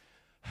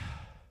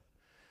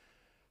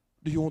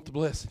 Do you want the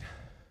blessing?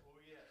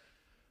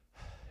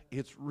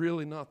 It's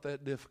really not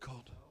that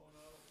difficult.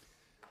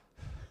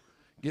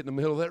 Get in the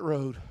middle of that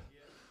road.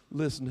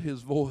 Listen to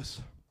his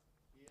voice.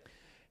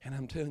 And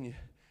I'm telling you,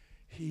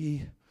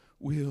 he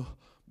will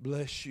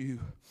bless you.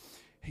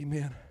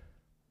 Amen.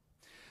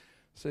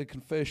 Said,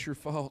 confess your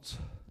faults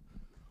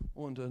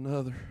one to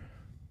another.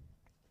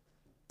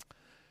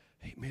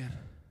 Amen.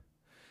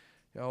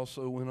 He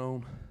also went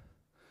on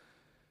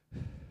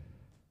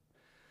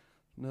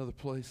another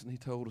place and he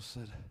told us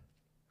that,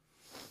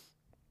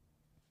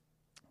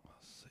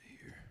 let's see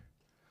here.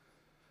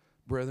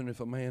 Brethren, if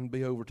a man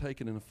be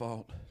overtaken in a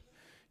fault,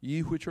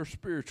 ye which are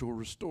spiritual,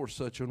 restore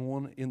such an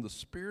one in the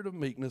spirit of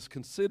meekness,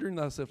 considering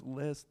thyself,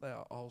 lest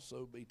thou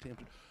also be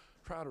tempted.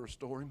 Try to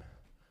restore him,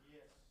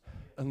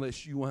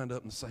 unless you wind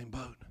up in the same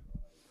boat.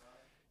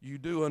 You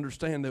do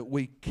understand that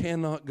we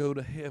cannot go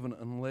to heaven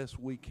unless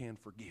we can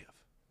forgive.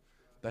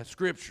 That's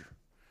Scripture.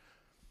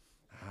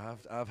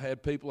 I've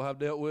had people I've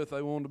dealt with,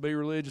 they wanted to be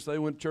religious, they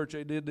went to church,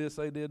 they did this,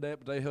 they did that,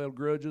 but they held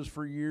grudges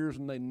for years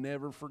and they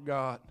never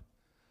forgot.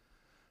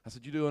 I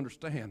said, you do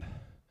understand,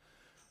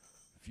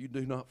 if you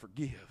do not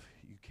forgive,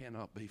 you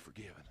cannot be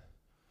forgiven.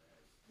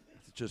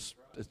 It's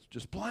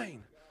just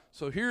plain.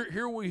 So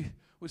here we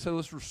say,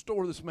 let's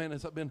restore this man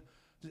as I've been,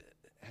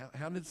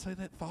 how did it say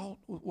that fault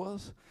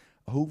was?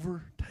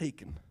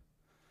 Overtaken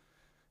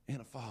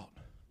in a fault.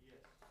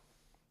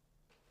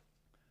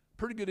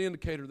 Pretty good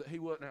indicator that he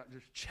wasn't out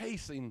just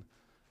chasing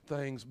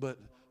things, but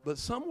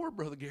somewhere,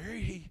 Brother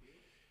Gary,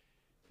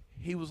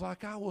 he was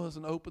like I was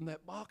and opened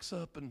that box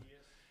up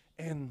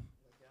and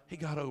he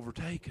got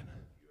overtaken.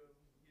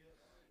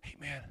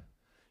 Amen.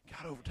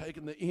 Got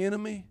overtaken. The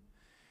enemy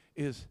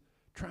is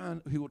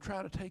he will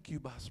try to take you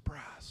by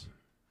surprise.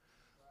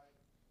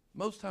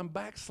 Most time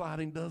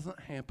backsliding doesn't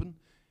happen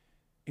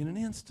in an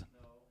instant.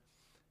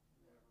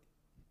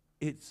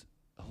 It's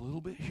a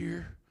little bit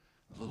here,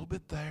 a little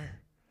bit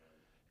there,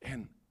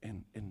 and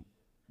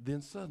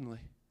then suddenly,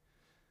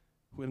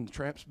 when the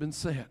trap's been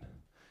set,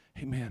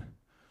 amen,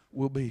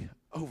 we'll be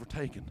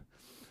overtaken.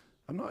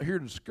 I'm not here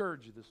to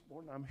discourage you this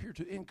morning. I'm here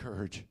to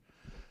encourage.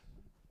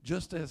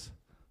 Just as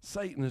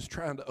Satan is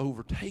trying to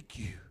overtake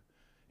you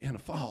in a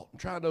fault,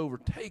 trying to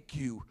overtake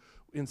you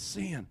in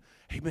sin,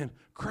 amen,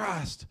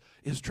 Christ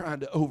is trying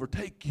to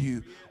overtake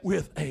you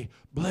with a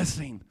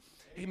blessing.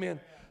 Amen.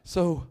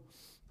 So,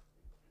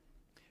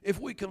 if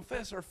we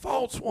confess our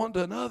faults one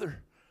to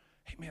another,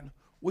 amen,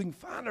 we can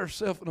find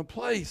ourselves in a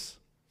place,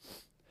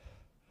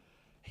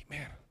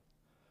 amen,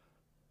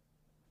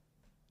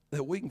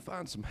 that we can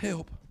find some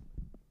help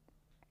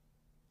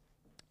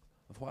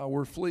of why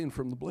we're fleeing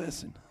from the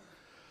blessing.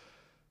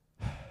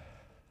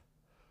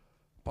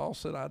 Paul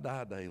said, I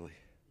die daily.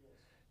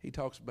 He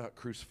talks about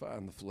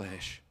crucifying the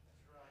flesh.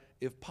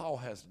 If Paul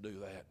has to do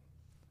that,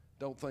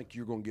 don't think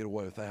you're going to get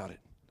away without it.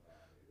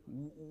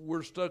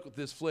 We're stuck with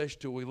this flesh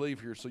till we leave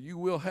here. So you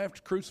will have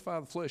to crucify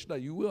the flesh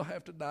daily. You will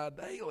have to die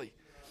daily.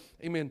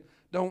 Amen.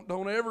 Don't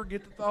ever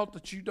get the thought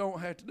that you don't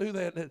have to do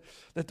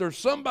that there's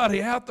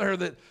somebody out there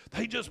that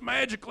they just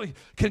magically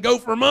can go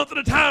for a month at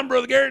a time,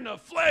 Brother Gary, and the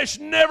flesh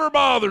never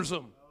bothers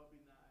them.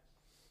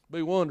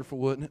 Be wonderful,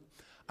 wouldn't it?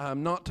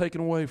 I'm not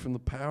taking away from the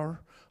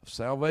power of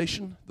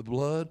salvation, the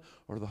blood,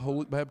 or the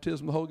holy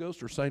baptism of the Holy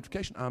Ghost, or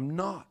sanctification. I'm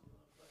not.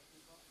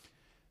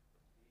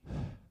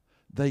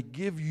 They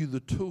give you the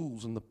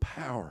tools and the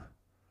power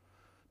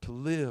to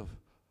live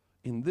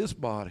in this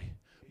body,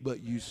 but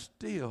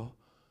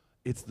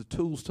it's the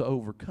tools to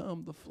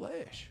overcome the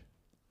flesh.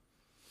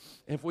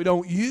 And if we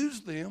don't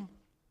use them,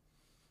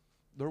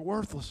 they're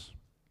worthless.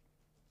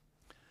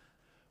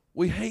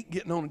 We hate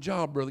getting on a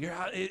job, Brother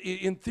Gary.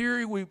 In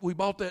theory, we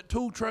bought that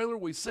tool trailer,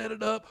 we set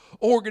it up,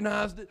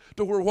 organized it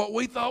to where what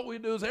we thought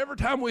we'd do is every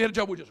time we had a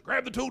job, we just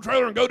grab the tool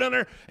trailer and go down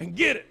there and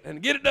get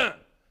it done.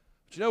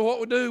 But you know what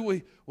we do?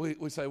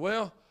 We say,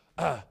 well,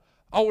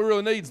 all we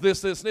really need is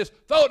this, and this.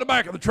 Throw it in the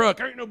back of the truck.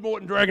 There ain't no more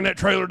than dragging that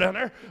trailer down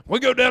there. We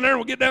go down there and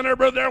we get down there,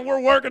 Brother, and we're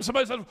working.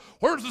 Somebody says,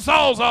 where's the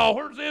Sawzall?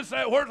 Where's this,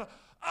 that?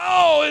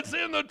 Oh, it's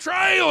in the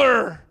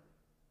trailer.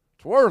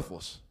 It's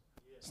worthless.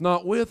 It's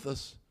not with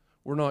us.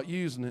 We're not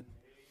using it.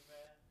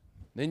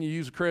 Then you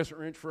use a crescent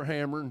wrench for a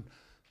hammer and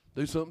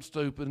do something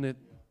stupid, and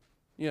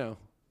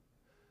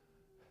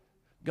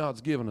God's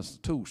given us the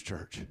tools,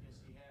 church,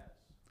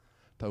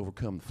 to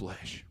overcome the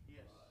flesh.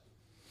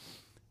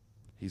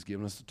 He's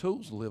given us the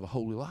tools to live a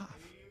holy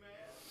life.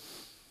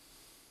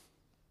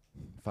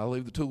 If I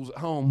leave the tools at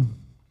home,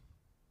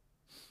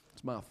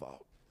 it's my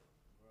fault.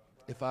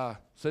 If I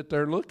sit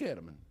there and look at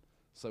them and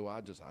say, well,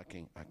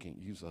 I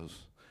can't use those,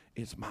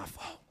 it's my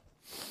fault.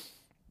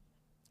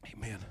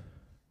 Amen.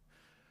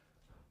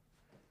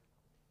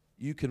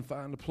 You can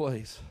find a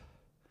place,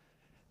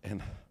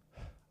 and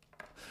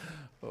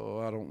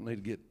I don't need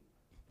to get,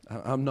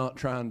 I'm not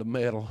trying to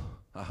meddle.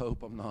 I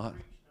hope I'm not.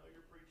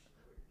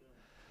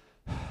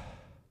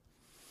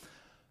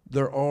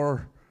 There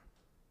are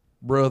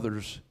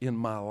brothers in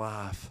my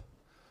life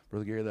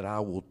Brother Gary, that I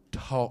will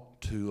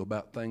talk to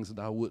about things that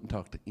I wouldn't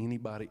talk to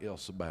anybody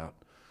else about.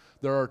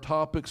 There are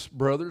topics,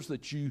 brothers,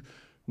 that you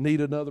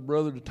need another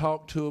brother to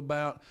talk to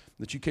about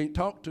that you can't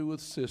talk to with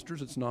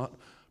sisters. It's not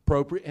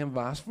appropriate, and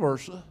vice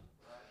versa.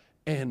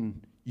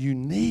 And you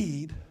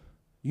need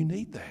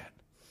that.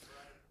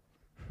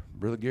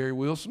 Brother Gary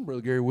Wilson,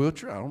 Brother Gary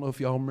Wiltshire, I don't know if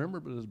y'all remember,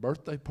 but his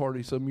birthday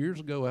party some years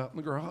ago out in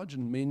the garage,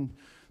 and me and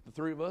the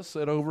three of us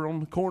sat over on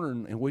the corner,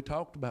 and we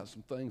talked about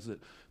some things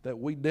that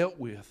we dealt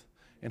with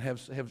and have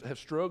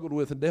struggled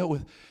with and dealt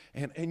with.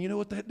 And you know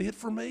what that did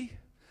for me?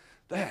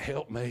 That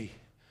helped me.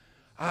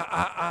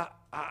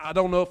 I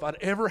don't know if I'd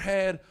ever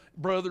had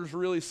brothers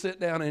really sit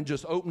down and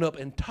just open up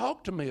and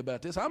talk to me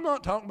about this. I'm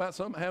not talking about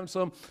having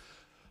some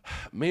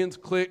men's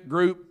clique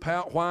group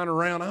pout whine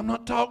around. I'm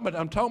talking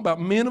about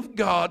men of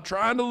God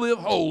trying to live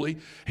holy.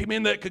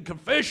 Amen. That could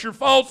confess your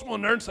faults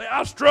one there and say,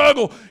 I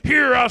struggle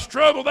here, I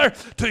struggle there.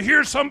 To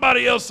hear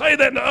somebody else say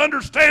that and to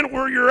understand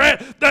where you're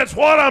at, that's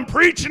what I'm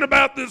preaching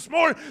about this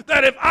morning.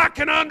 That if I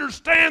can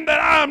understand that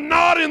I'm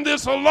not in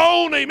this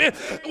alone, amen,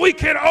 we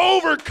can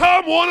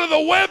overcome one of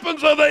the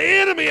weapons of the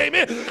enemy,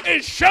 amen,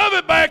 and shove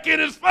it back in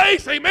his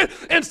face, amen,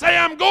 and say,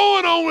 I'm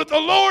going on with the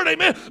Lord,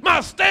 amen. My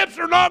steps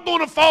are not going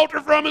to falter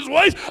from his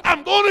ways.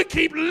 I'm going to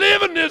keep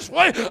living this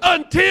way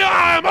until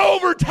I'm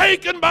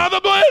overtaken by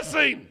the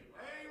blessing. Amen.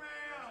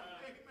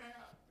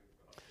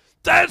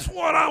 That's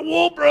what I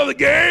want, Brother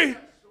Gary.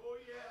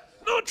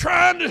 I'm not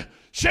trying to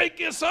shake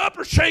this up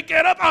or shake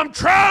that up. I'm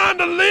trying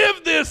to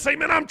live this,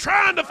 amen. I'm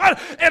trying to find,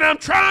 and I'm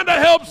trying to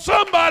help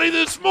somebody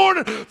this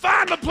morning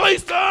find a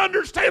place to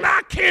understand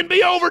I can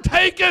be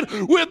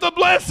overtaken with the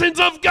blessings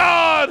of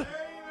God.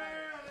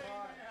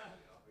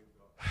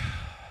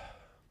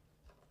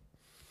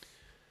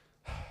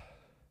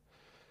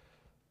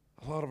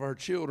 A lot of our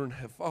children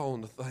have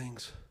fallen to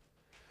things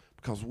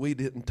because we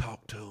didn't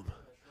talk to them.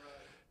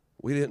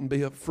 We didn't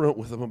be up front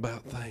with them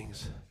about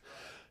things.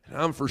 And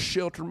I'm for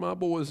sheltering my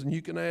boys, and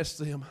you can ask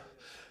them.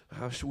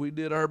 We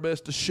did our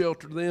best to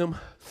shelter them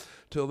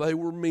till they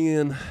were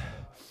men.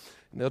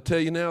 And they'll tell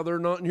you now they're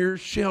not near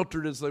as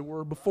sheltered as they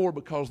were before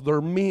because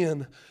they're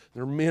men.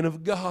 They're men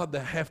of God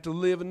that have to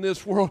live in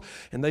this world,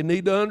 and they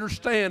need to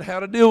understand how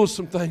to deal with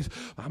some things.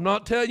 I'm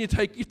not telling you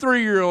take your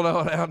 3-year-old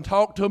out and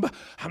talk to them.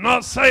 I'm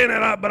not saying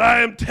that, but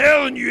I am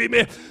telling you,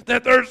 amen,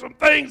 that there's some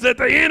things that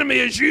the enemy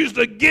has used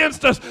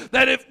against us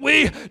that if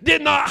we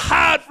did not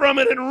hide from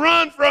it and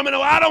run from it,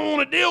 oh, I don't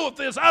want to deal with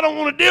this, I don't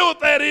want to deal with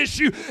that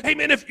issue,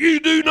 amen, if you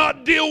do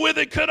not deal with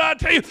it, could I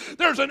tell you,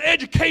 there's an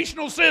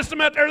educational system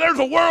out there, there's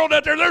a world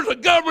out there, there's a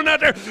government out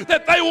there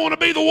that they want to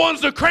be the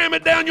ones to cram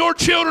it down your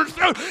children's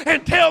throat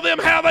and tell them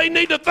how they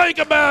need to think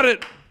about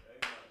it.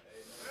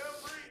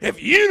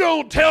 If you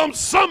don't tell them,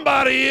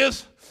 somebody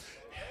is.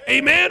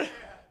 Amen.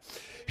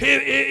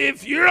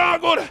 If you're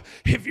not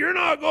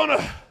going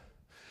to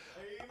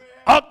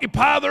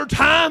occupy their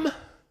time,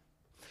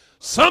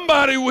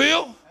 somebody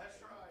will.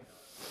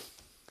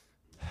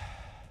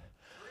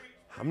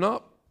 I'm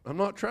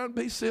not trying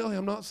to be silly.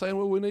 I'm not saying,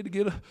 well, we need to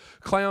get a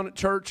clown at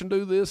church and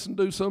do this and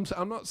do something.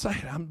 I'm not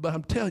saying, but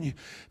I'm telling you,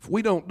 if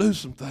we don't do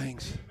some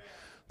things,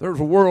 there's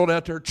a world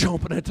out there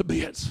chomping at the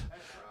bits.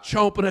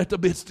 Chomping at the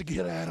bits to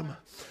get at them.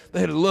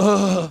 They'd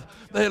love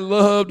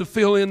to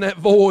fill in that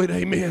void.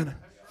 Amen.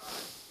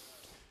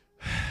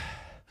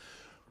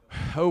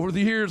 Over the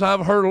years,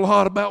 I've heard a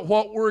lot about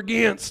what we're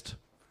against.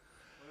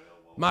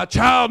 My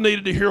child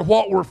needed to hear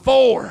what we're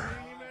for.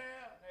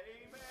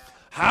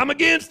 I'm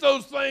against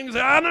those things.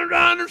 I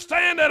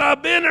understand that.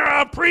 I've been there.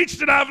 I've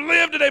preached it. I've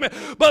lived it. Amen.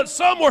 But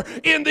somewhere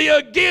in the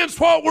against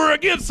what we're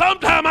against,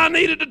 sometime I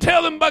needed to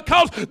tell them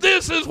because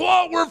this is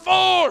what we're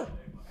for.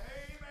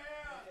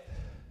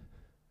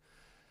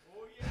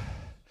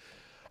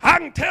 I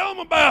can tell them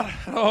about,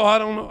 I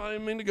don't know, I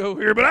didn't mean to go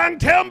here, but I can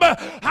tell them about,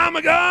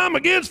 I'm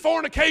against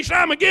fornication,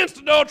 I'm against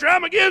adultery,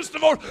 I'm against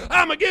divorce,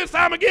 I'm against.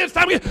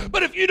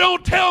 But if you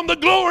don't tell them the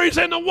glories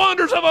and the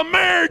wonders of a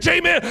marriage,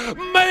 amen,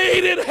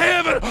 made in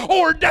heaven,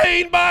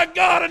 ordained by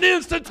God, an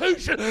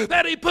institution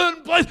that He put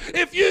in place,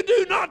 if you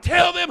do not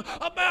tell them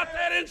about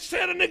that and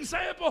set an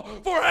example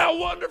for how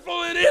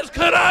wonderful it is,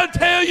 could I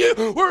tell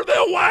you where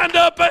they'll wind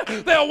up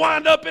at? They'll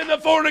wind up in the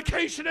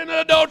fornication and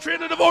the adultery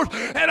and the divorce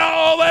and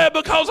all that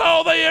because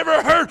all they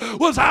ever heard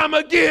was, I'm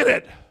a get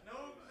it.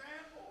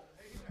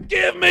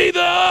 Give me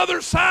the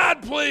other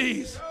side,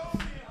 please.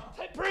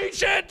 Preach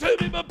that to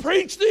me, but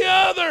preach the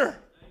other.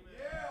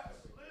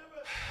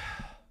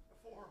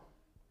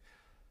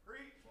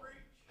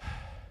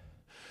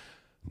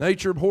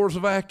 Nature abhors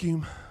a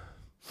vacuum.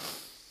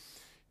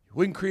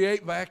 We can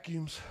create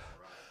vacuums.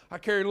 I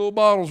carry little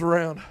bottles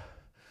around.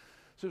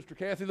 Sister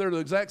Kathy, they're the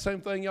exact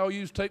same thing y'all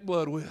use to take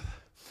blood with.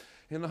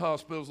 In the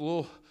hospital, it's a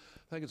little,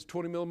 I think it's a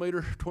 20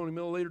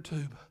 milliliter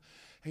tube.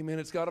 Hey man,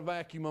 it's got a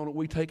vacuum on it.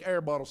 We take air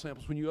bottle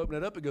samples. When you open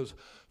it up, it goes,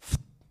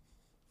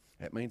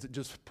 that means it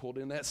just pulled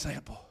in that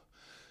sample.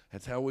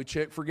 That's how we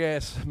check for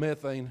gas,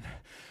 methane,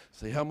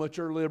 see how much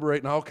you're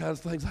liberating, all kinds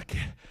of things like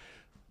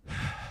that.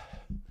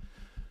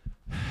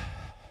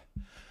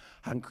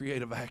 I can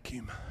create a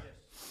vacuum.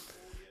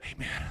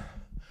 Amen.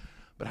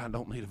 But I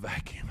don't need a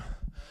vacuum.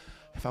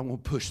 if I'm going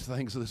to push the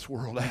things of this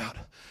world out,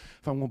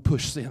 if I'm going to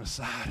push sin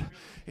aside,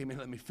 amen,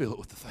 let me fill it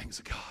with the things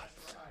of God.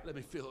 Let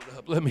me fill it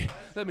up. Let me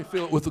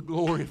fill it with the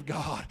glory of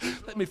God.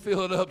 Let me fill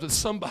it up that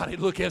somebody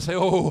look at and say,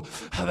 oh,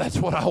 that's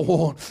what I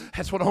want.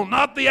 That's what I want.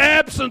 Not the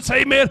absence,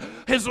 amen.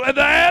 The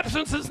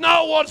absence is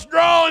not what's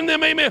drawing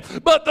them, amen,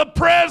 but the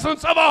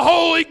presence of a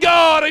holy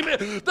God,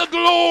 amen. The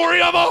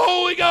glory of a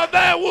holy God,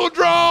 that will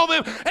draw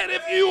them. And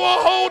if you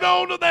will hold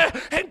on to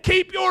that and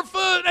keep your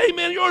foot,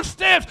 amen, your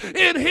steps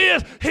in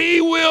His,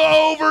 He will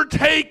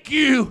overtake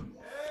you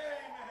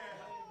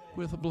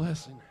with a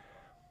blessing.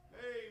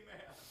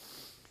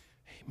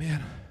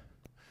 Amen.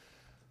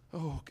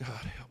 Oh, God,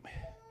 help me.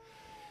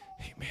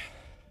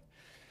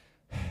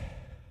 Amen.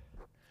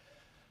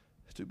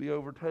 To be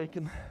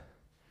overtaken,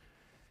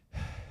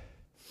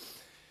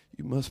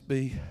 you must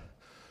be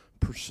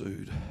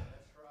pursued.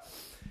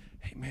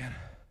 Amen.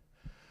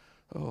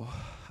 Oh,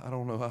 I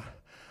don't know.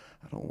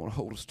 I don't want to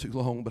hold us too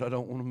long, but I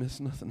don't want to miss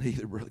nothing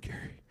either, Brother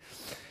Gary.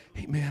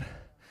 Amen.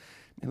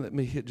 And let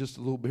me hit just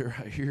a little bit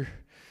right here.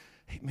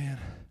 Amen.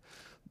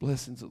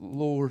 Blessings of the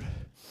Lord.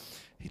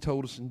 He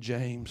told us in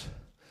James,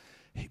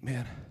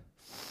 amen,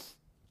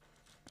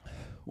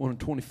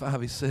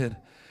 1:25, he said,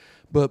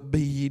 but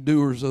be ye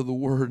doers of the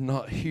word,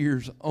 not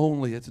hearers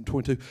only. That's in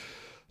 22.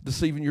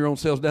 Deceiving your own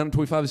selves. Down in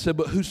 25, he said,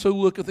 but whoso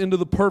looketh into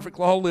the perfect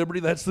law of liberty,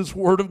 that's this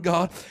word of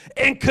God,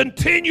 and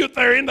continueth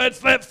therein, that's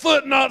that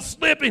foot not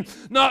slipping,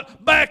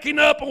 not backing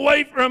up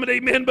away from it,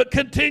 amen, but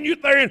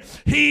continueth therein,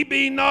 he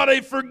be not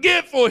a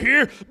forgetful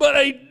hearer, but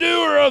a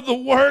doer of the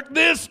work,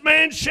 this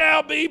man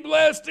shall be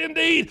blessed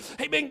indeed.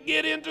 Amen.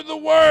 Get into the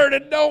word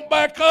and don't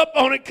back up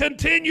on it.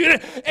 Continue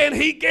it, and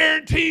he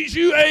guarantees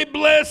you a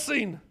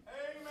blessing.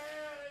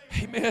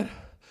 Amen. Amen.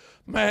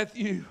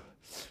 Matthew,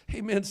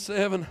 amen,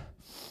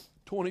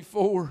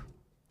 7:24.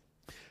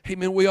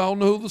 Amen. We all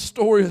know the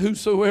story of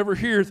whosoever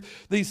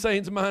heareth these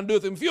sayings of mine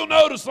doeth them. If you'll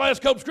notice, the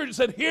last couple of scriptures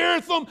said,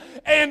 heareth them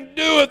and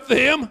doeth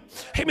them.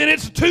 Amen.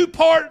 It's a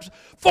two-part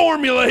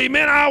formula.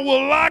 Amen. I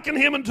will liken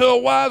him unto a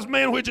wise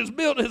man which has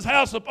built his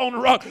house upon the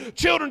rock.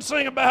 Children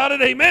sing about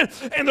it. Amen.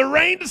 And the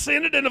rain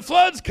descended and the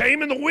floods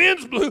came and the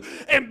winds blew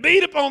and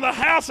beat upon the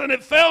house and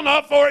it fell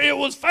not, for it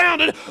was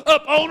founded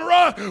upon a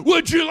rock.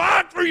 Would you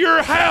like for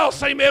your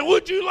house, amen,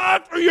 would you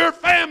like for your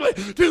family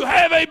to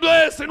have a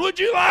blessing? Would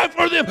you like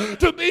for them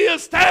to be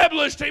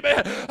established,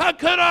 amen? I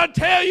cannot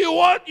tell you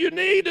what you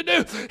need to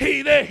do.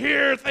 He that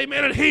heareth,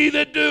 amen, and he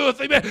that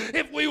doeth, amen.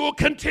 If we will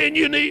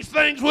continue in these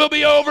things, we'll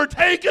be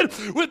overtaken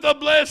with the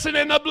blessing,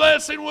 and the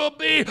blessing will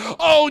be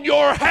on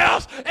your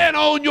house and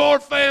on your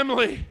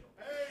family.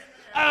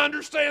 I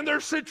understand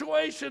there's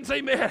situations,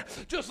 amen,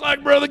 just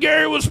like Brother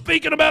Gary was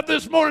speaking about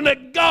this morning,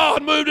 that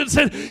God moved and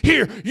said,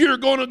 here, you're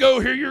going to go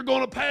here, you're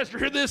going to pastor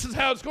here, this is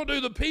how it's going to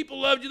do, the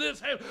people loved you,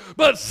 this,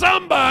 but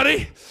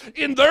somebody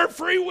in their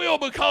free will,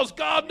 because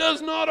God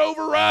does not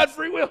override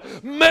free will,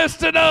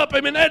 messed it up.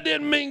 Amen. That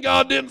didn't mean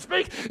God didn't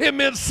speak, it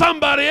meant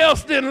somebody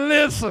else didn't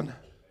listen.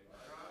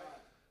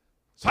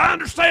 So I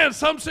understand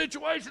some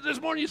situations this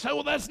morning, you say,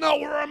 well, that's not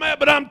where I'm at,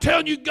 but I'm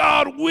telling you,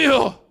 God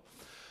will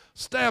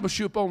establish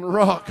you upon the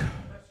rock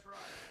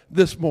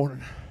this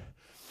morning.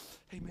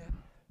 Amen.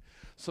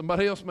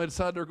 Somebody else may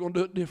decide they're going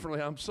to do it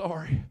differently. I'm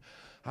sorry.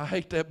 I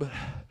hate that,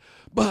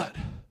 but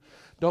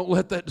don't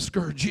let that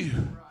discourage you.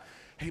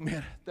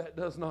 Amen. That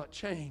does not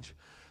change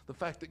the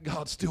fact that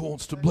God still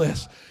wants to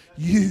bless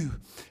you.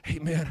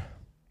 Amen.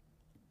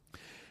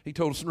 He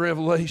told us in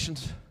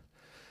Revelations,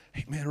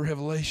 amen,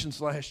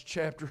 Revelations last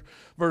chapter,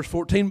 verse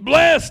 14,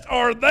 blessed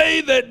are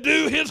they that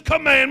do his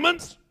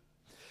commandments,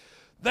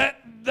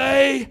 that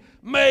they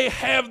may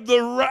have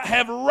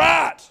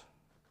right. That's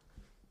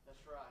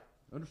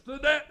right.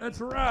 Understood that?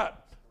 That's right.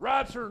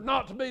 Rights are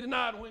not to be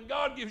denied. When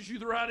God gives you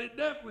the right, it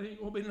definitely ain't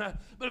going to be denied.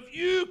 But if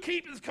you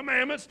keep His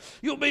commandments,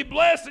 you'll be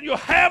blessed and you'll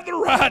have the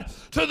right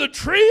to the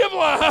tree of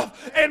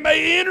life and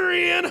may enter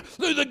in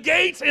through the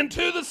gates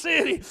into the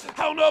city.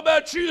 I don't know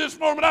about you this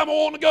morning, but I'm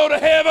wanting to go to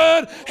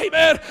heaven.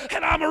 Amen.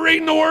 And I'm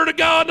reading the Word of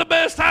God the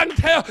best I can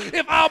tell.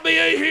 If I'll be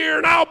a hearer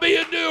and I'll be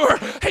a doer,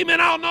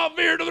 amen, I'll not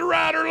veer to the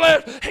right or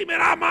left.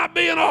 Amen. I might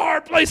be in a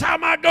hard place. I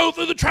might go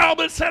through the trial,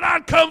 but it said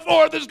I'd come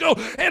forth as go.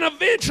 And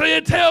eventually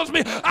it tells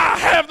me I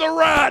have the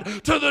right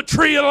to the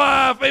tree of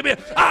life. Amen.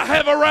 I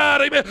have a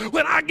right. Amen.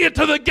 When I get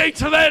to the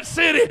gates of that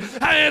city,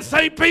 and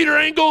St. Peter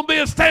ain't going to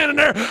be standing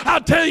there.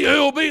 I'll tell you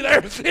who'll be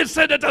there. It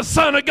said that the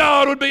Son of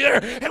God would be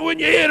there. And when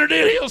you entered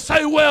in, He'll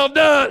say, well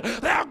done,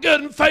 thou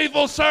good and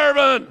faithful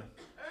servant. Amen.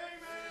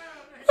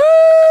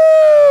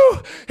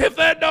 Woo! If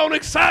that don't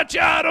excite you,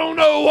 I don't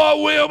know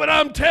what will, but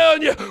I'm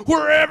telling you,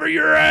 wherever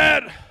you're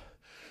at,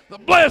 the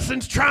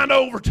blessing's trying to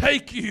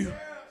overtake you.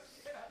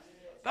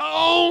 The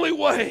only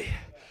way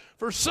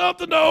for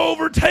something to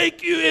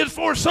overtake you is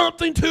for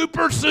something to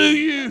pursue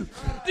you.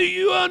 Do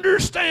you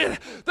understand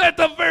that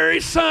the very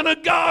Son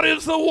of God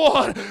is the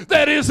one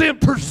that is in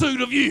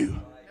pursuit of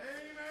you?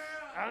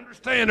 I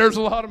understand there's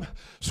a lot of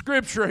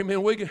scripture,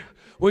 amen. We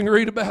We can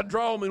read about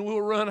draw them and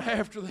we'll run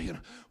after them.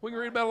 We can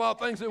read about a lot of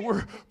things that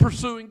we're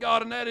pursuing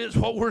God, and that is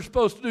what we're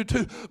supposed to do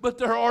too. But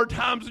there are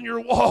times in your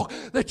walk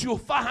that you'll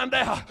find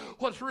out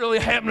what's really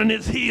happening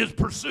is He is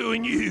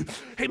pursuing you.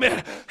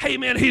 Amen.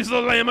 Amen. He's the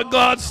Lamb of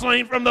God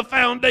slain from the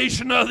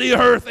foundation of the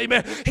earth.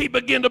 Amen. He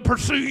began to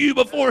pursue you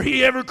before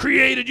He ever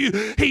created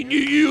you. He knew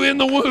you in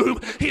the womb.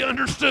 He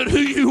understood who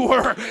you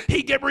were.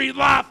 He breathed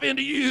life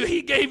into you.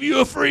 He gave you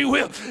a free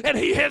will, and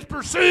He has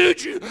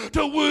pursued you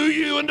to woo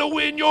you and to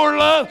win your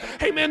love.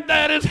 Amen.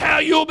 That is how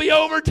you'll be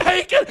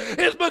overtaken,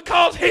 is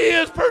because He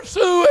is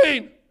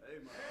pursuing.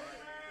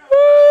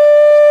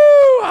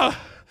 Woo!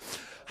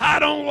 I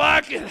don't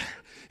like it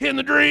in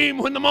the dream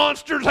when the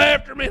monster's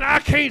after me and I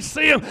can't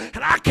see him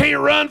and I can't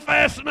run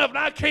fast enough and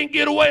I can't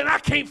get away and I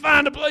can't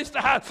find a place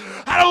to hide.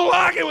 I don't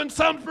like it when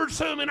something's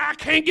pursuing me and I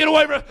can't get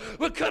away from it.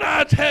 But could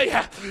I tell you,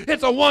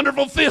 it's a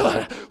wonderful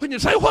feeling when you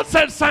say, what's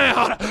that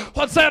sound?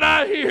 What's that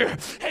I hear?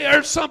 Hey,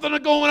 there's something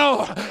going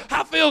on.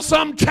 I feel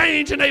something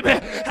changing,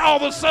 amen. All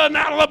of a sudden,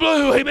 out of the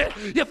blue, amen,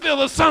 you feel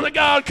the Son of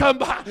God come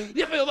by.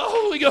 You feel the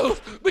Holy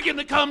Ghost begin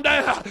to come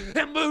down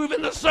and move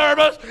in the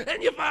service,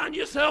 and you find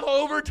yourself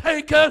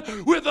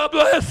overtaken with a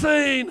blessing.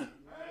 Amen.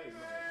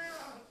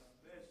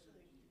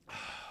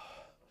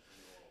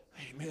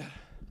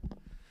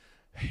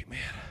 Amen.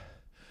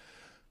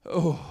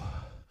 Oh,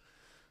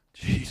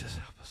 Jesus,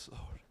 help us,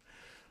 Lord.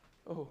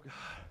 Oh, God.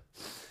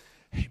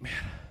 Amen.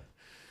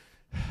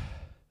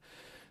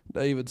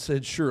 David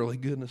said, surely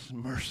goodness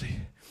and mercy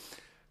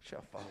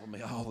shall follow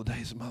me all the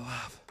days of my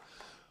life.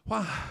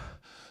 Why?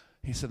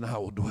 He said, I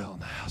will dwell in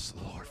the house of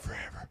the Lord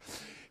forever.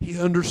 He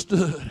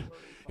understood,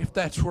 if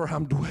that's where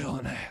I'm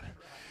dwelling at,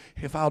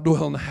 if I'll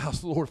dwell in the house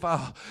of the Lord,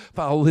 if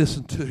I'll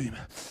listen to Him,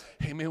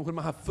 amen, when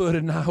my foot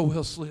and I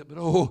will slip, but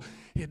oh,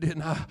 it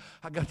didn't. I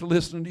got to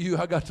listen to you.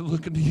 I got to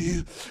looking to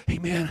you.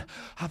 Amen.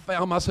 I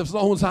found myself, as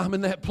long as I'm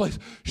in that place,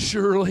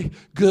 surely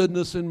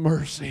goodness and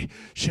mercy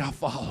shall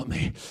follow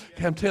me.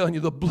 I'm telling you,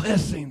 the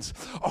blessings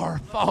are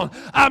falling.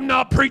 I'm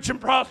not preaching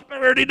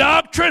prosperity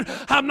doctrine.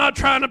 I'm not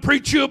trying to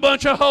preach you a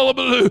bunch of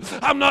hullabaloo.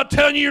 I'm not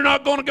telling you you're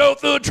not going to go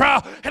through a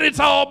trial and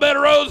it's all bed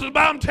of roses, but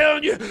I'm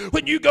telling you,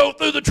 when you go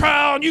through the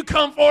trial and you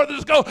come forth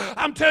as go,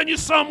 I'm telling you,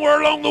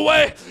 somewhere along the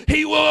way,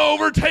 He will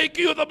overtake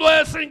you with a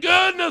blessing.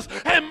 Goodness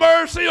and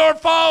mercy are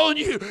following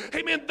you.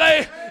 Amen.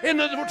 They, in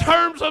the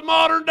terms of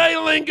modern day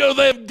lingo,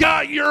 they've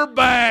got your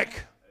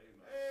back.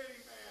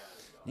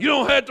 You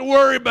don't have to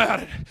worry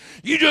about it.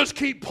 You just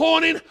keep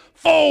pointing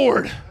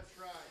forward.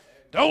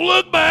 Don't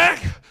look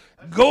back.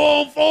 Go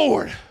on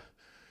forward.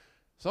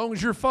 As long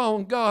as you're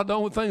following God, the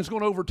only thing that's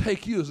going to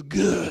overtake you is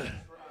good.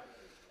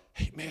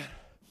 Amen.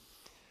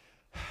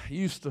 I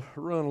used to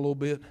run a little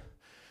bit.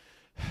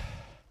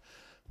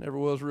 Never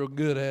was real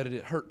good at it.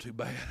 It hurt too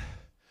bad.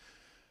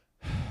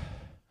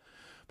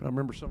 But I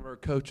remember some of our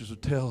coaches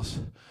would tell us,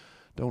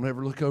 don't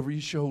ever look over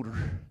your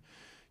shoulder.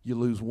 You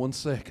lose 1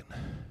 second.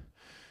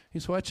 He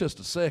said, well, that's just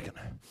a second.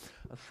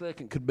 A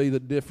second could be the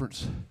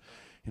difference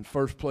in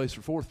first place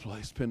or fourth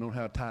place, depending on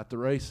how tight the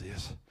race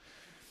is.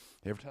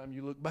 Every time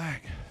you look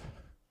back,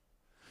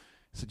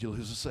 he said, you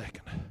lose a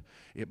second.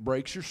 It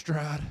breaks your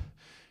stride.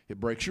 It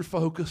breaks your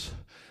focus.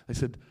 They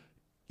said,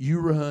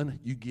 you run,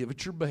 you give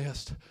it your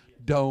best.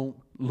 Don't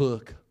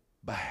look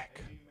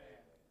back.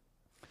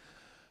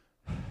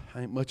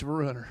 I ain't much of a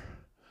runner,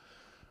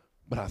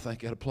 but I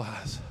think it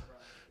applies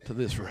to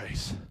this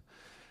race.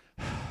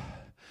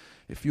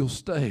 If you'll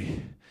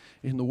stay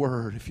in the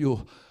Word, if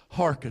you'll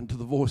hearken to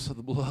the voice of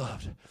the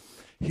beloved,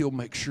 He'll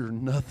make sure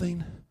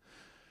nothing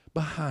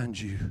behind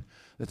you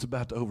that's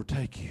about to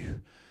overtake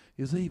you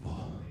is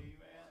evil.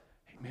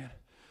 Amen.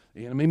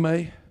 The enemy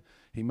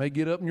may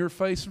get up in your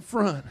face in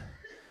front,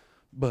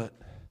 but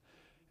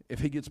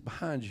if he gets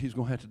behind you, he's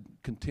going to have to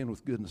contend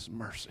with goodness and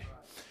mercy.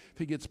 If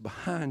he gets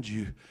behind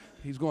you,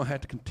 he's going to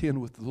have to contend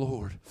with the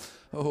Lord.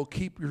 Oh,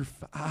 keep your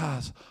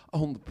eyes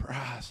on the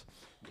prize.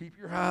 Keep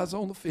your eyes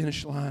on the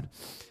finish line.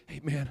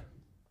 Amen.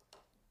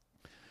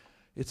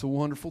 It's a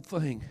wonderful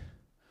thing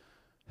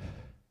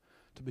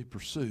to be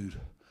pursued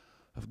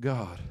of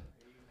God.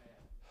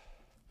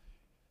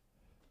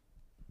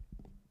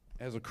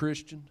 As a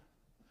Christian,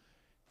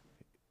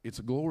 it's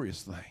a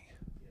glorious thing.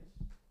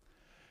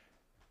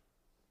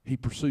 He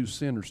pursues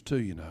sinners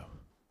too, you know.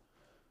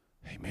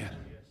 Amen.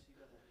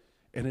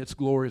 And it's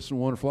glorious and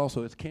wonderful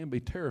also. It can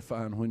be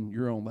terrifying when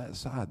you're on that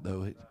side,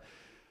 though.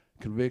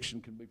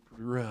 Conviction can be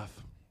pretty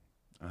rough.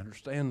 I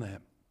understand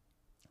that.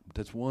 But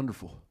that's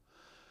wonderful.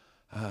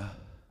 Let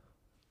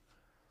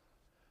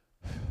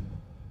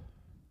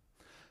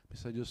me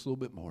say just a little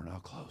bit more and I'll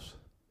close.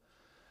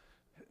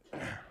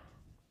 I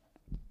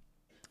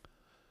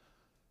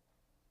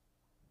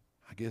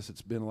guess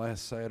it's been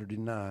last Saturday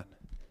night.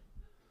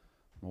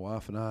 My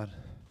wife and I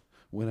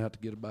went out to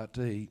get a bite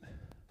to eat.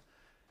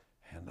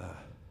 And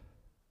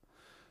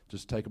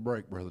just take a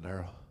break, Brother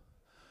Darrell.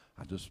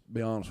 I'll just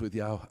be honest with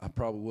you, I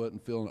probably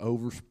wasn't feeling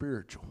over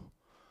spiritual.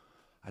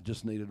 I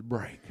just needed a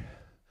break.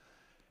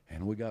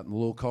 And we got in the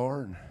little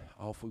car and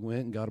off we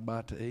went and got a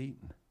bite to eat.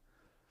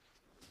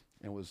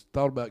 And was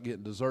thought about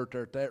getting dessert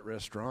there at that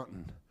restaurant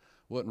and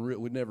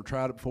We'd never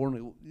tried it before,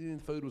 and the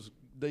food was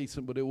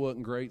decent, but it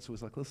wasn't great. So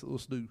it's like,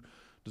 let's do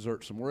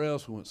dessert somewhere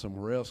else. We went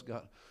somewhere else,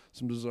 got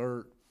some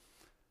dessert.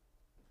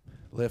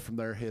 Left from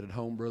there, headed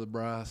home, Brother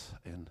Bryce,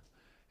 and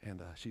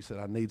she said,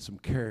 I need some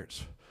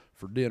carrots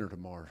for dinner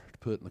tomorrow to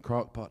put in the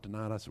crock pot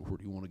tonight. I said, where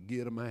do you want to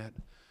get them at?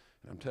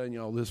 And I'm telling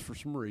you all this for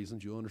some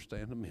reasons. You'll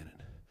understand in a minute.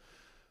 I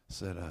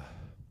said,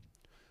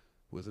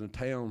 was in a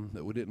town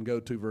that we didn't go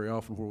to very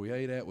often where we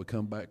ate at. We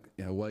come back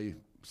away.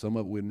 Some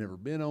of it we'd never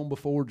been on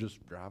before,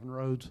 just driving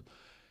roads.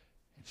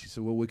 And she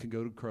said, well, we could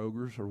go to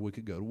Kroger's or we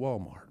could go to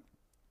Walmart.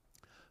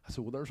 I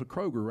said, well, there's a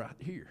Kroger right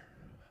here.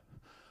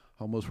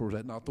 Almost where's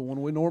that? Not the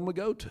one we normally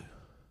go to.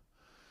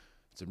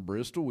 It's in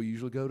Bristol. We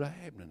usually go to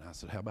Abingdon. I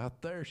said, how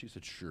about there? She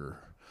said, sure.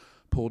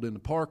 Pulled in the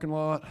parking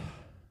lot,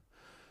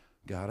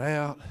 got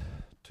out,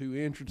 2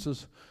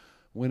 entrances,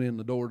 went in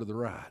the door to the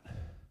right.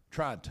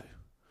 Tried to.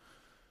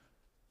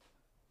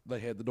 They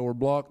had the door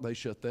blocked. They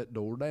shut that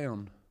door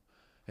down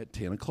at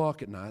 10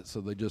 o'clock at night, so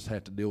they just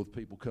had to deal with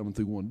people coming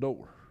through one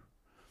door.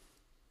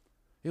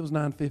 It was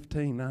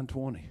 9:15,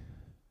 9:20. It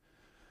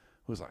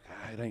was like,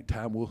 it ain't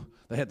time.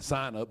 They had the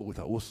sign up, but we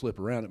thought we'll slip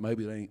around it.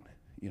 Maybe it ain't,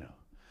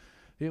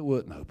 It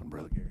wasn't open,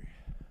 Brother Gary.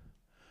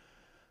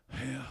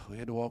 Well, we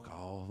had to walk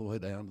all the way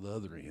down to the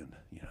other end,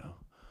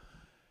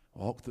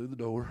 Walk through the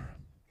door.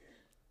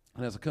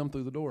 And as I come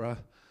through the door, I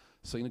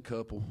seen a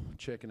couple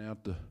checking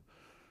out the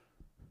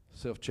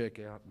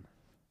self-checkout. And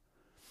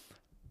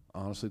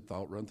honestly, the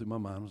thought run through my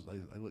mind was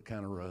they look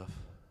kind of rough.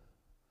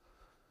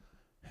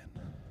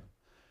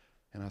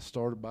 And I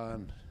started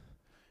buying,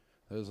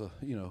 there's a,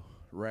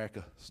 rack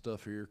of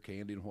stuff here,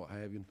 candy and what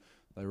have you. And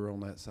they were on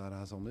that side.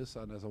 I was on this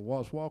side. And as I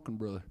was walking,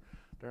 Brother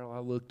Darrell, I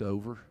looked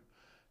over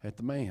at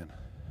the man.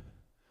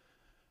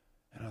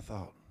 And I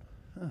thought,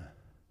 them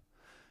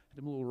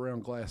little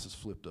round glasses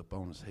flipped up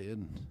on his head.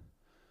 And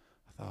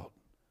I thought,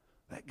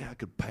 that guy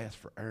could pass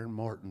for Aaron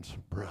Martin's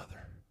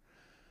brother.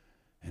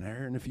 And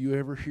Aaron, if you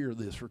ever hear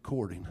this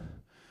recording,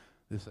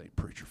 this ain't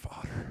preacher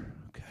fodder,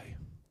 okay?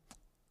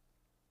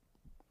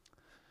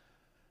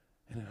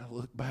 And then I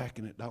looked back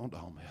and it dawned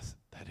on me, I said,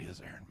 that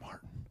is Aaron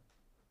Martin.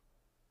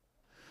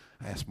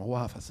 I asked my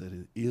wife, I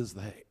said, is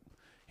that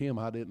him?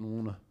 I didn't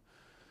want to,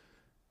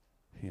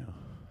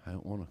 I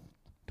didn't want to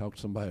talk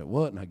to somebody that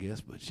wasn't, I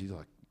guess, but she's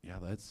like, yeah,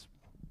 that's,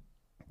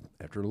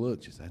 after a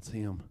look, she said, that's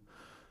him.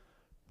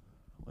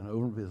 Went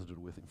over and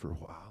visited with him for a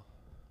while.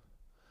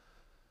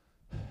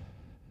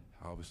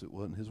 Obviously, it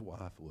wasn't his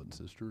wife, it wasn't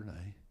Sister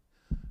Renee.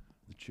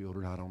 The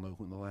children, I don't know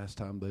when the last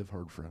time they've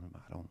heard from him.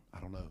 I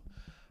don't know.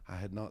 I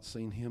had not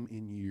seen him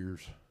in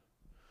years.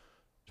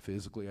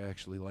 Physically,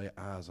 actually lay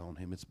eyes on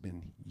him. It's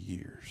been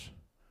years.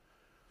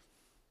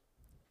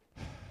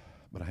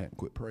 But I hadn't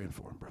quit praying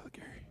for him, Brother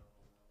Gary.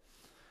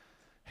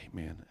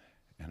 Amen.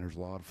 And there's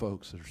a lot of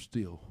folks that are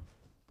still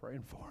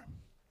praying for him.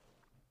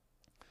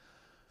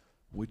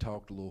 We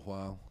talked a little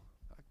while.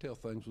 I could tell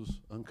things was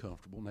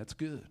uncomfortable, and that's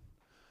good.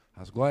 I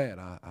was glad.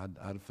 I'd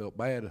have felt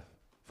bad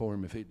for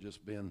him if he'd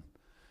just been,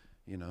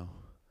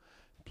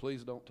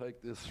 Please don't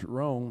take this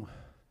wrong.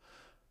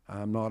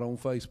 I'm not on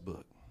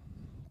Facebook,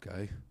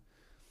 okay?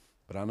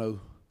 But I know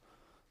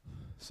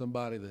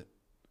somebody that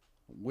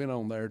went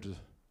on there to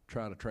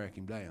try to track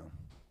him down.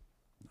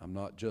 I'm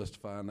not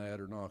justifying that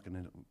or knocking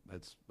it.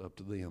 That's up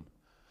to them.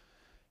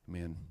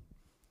 Amen.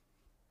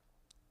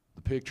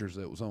 The pictures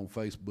that was on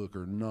Facebook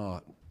are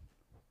not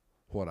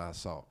what I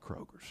saw at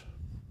Kroger's.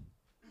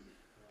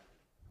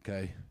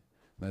 Okay?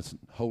 That's a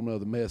whole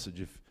nother message.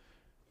 If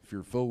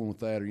you're fooling with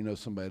that or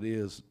somebody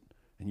is,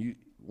 and you,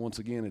 once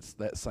again, it's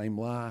that same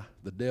lie.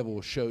 The devil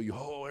will show you,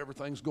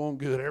 everything's going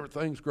good,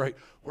 everything's great,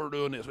 we're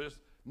doing this.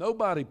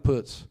 Nobody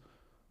puts,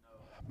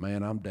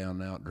 man, I'm down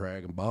now at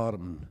Dragon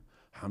Bottom, and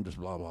I'm just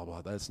blah, blah,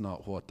 blah. That's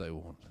not what they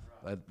want.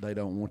 They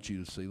don't want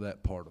you to see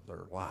that part of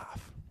their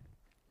life.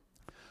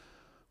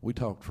 We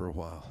talked for a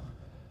while.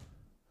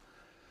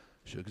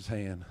 Shook his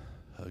hand,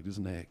 hugged his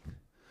neck,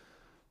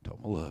 told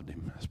him I loved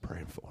him. I was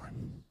praying for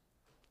him.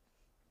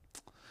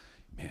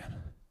 Man,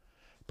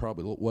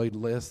 probably weighed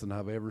less than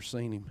I've ever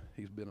seen him.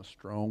 He's been a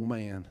strong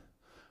man,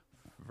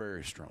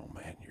 very strong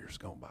man years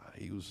gone by.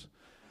 He's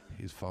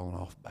fallen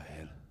off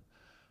bad.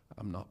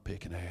 I'm not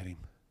picking at him.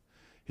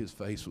 His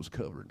face was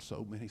covered in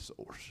so many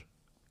sores.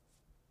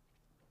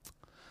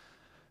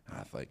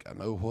 I think I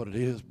know what it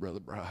is, Brother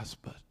Bryce,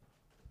 but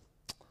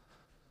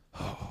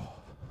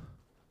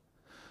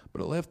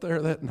I left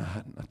there that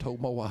night and I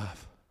told my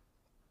wife,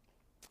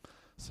 I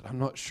said, I'm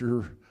not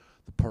sure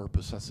the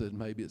purpose. I said,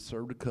 maybe it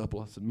served a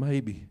couple. I said,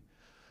 maybe.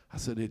 I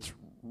said, it's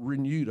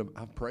renewed.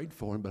 I've prayed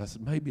for him, but I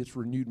said, maybe it's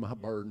renewed my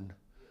burden.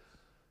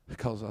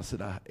 Because I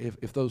said,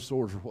 if those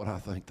sores are what I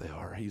think they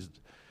are,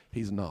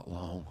 he's not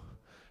long.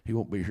 He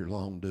won't be here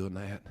long doing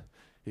that.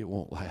 It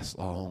won't last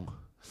long.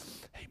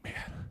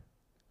 Amen.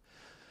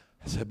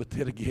 I said, but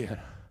then again,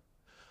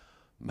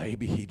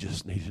 maybe he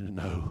just needed to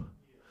know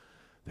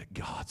that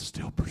God's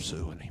still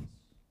pursuing him.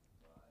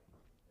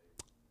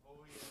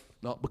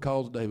 Not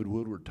because David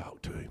Woodward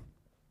talked to him.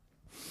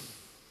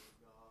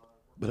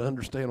 But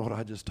understand what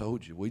I just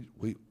told you.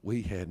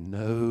 We had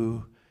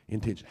no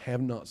intention.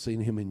 Have not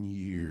seen him in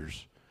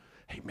years.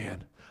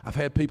 Amen. I've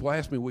had people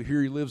ask me, we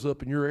hear he lives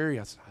up in your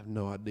area. I said, I have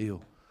no idea.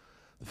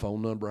 The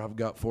phone number I've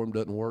got for him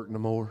doesn't work no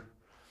more.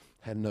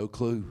 Had no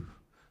clue.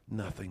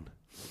 Nothing.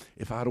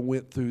 If I'd have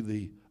went through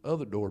the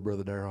other door,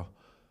 Brother Darrell,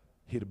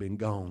 he'd have been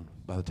gone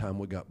by the time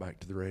we got back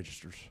to the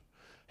registers.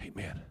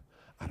 Amen.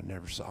 I'd have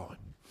never saw him.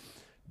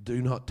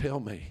 Do not tell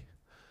me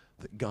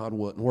that God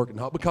wasn't working.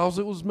 Not because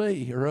it was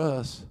me or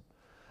us.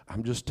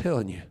 I'm just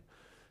telling you,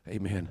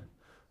 amen,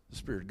 the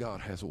Spirit of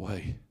God has a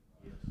way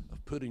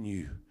of putting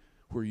you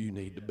where you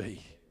need to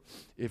be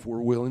if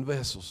we're willing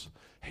vessels.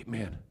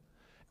 Amen.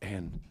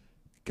 And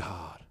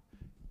God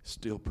is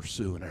still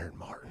pursuing Aaron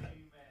Martin.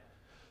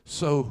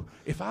 So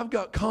if I've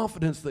got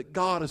confidence that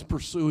God is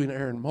pursuing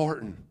Aaron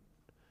Martin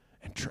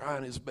and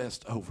trying his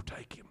best to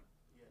overtake him,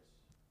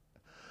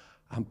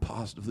 I'm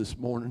positive this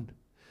morning,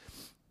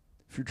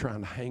 if you're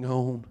trying to hang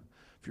on,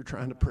 if you're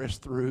trying to press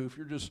through, if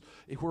you're just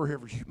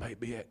wherever you may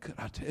be at, could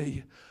I tell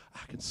you,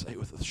 I can say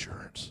with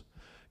assurance,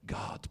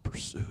 God's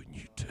pursuing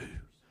you too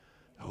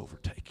to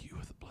overtake you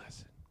with a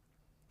blessing.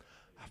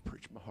 I've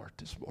preached my heart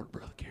this morning,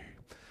 Brother Gary.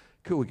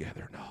 Could we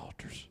gather in the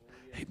altars?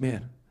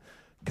 Amen.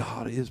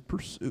 God is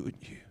pursuing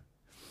you,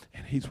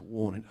 and he's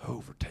wanting to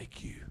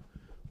overtake you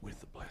with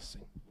the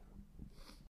blessing.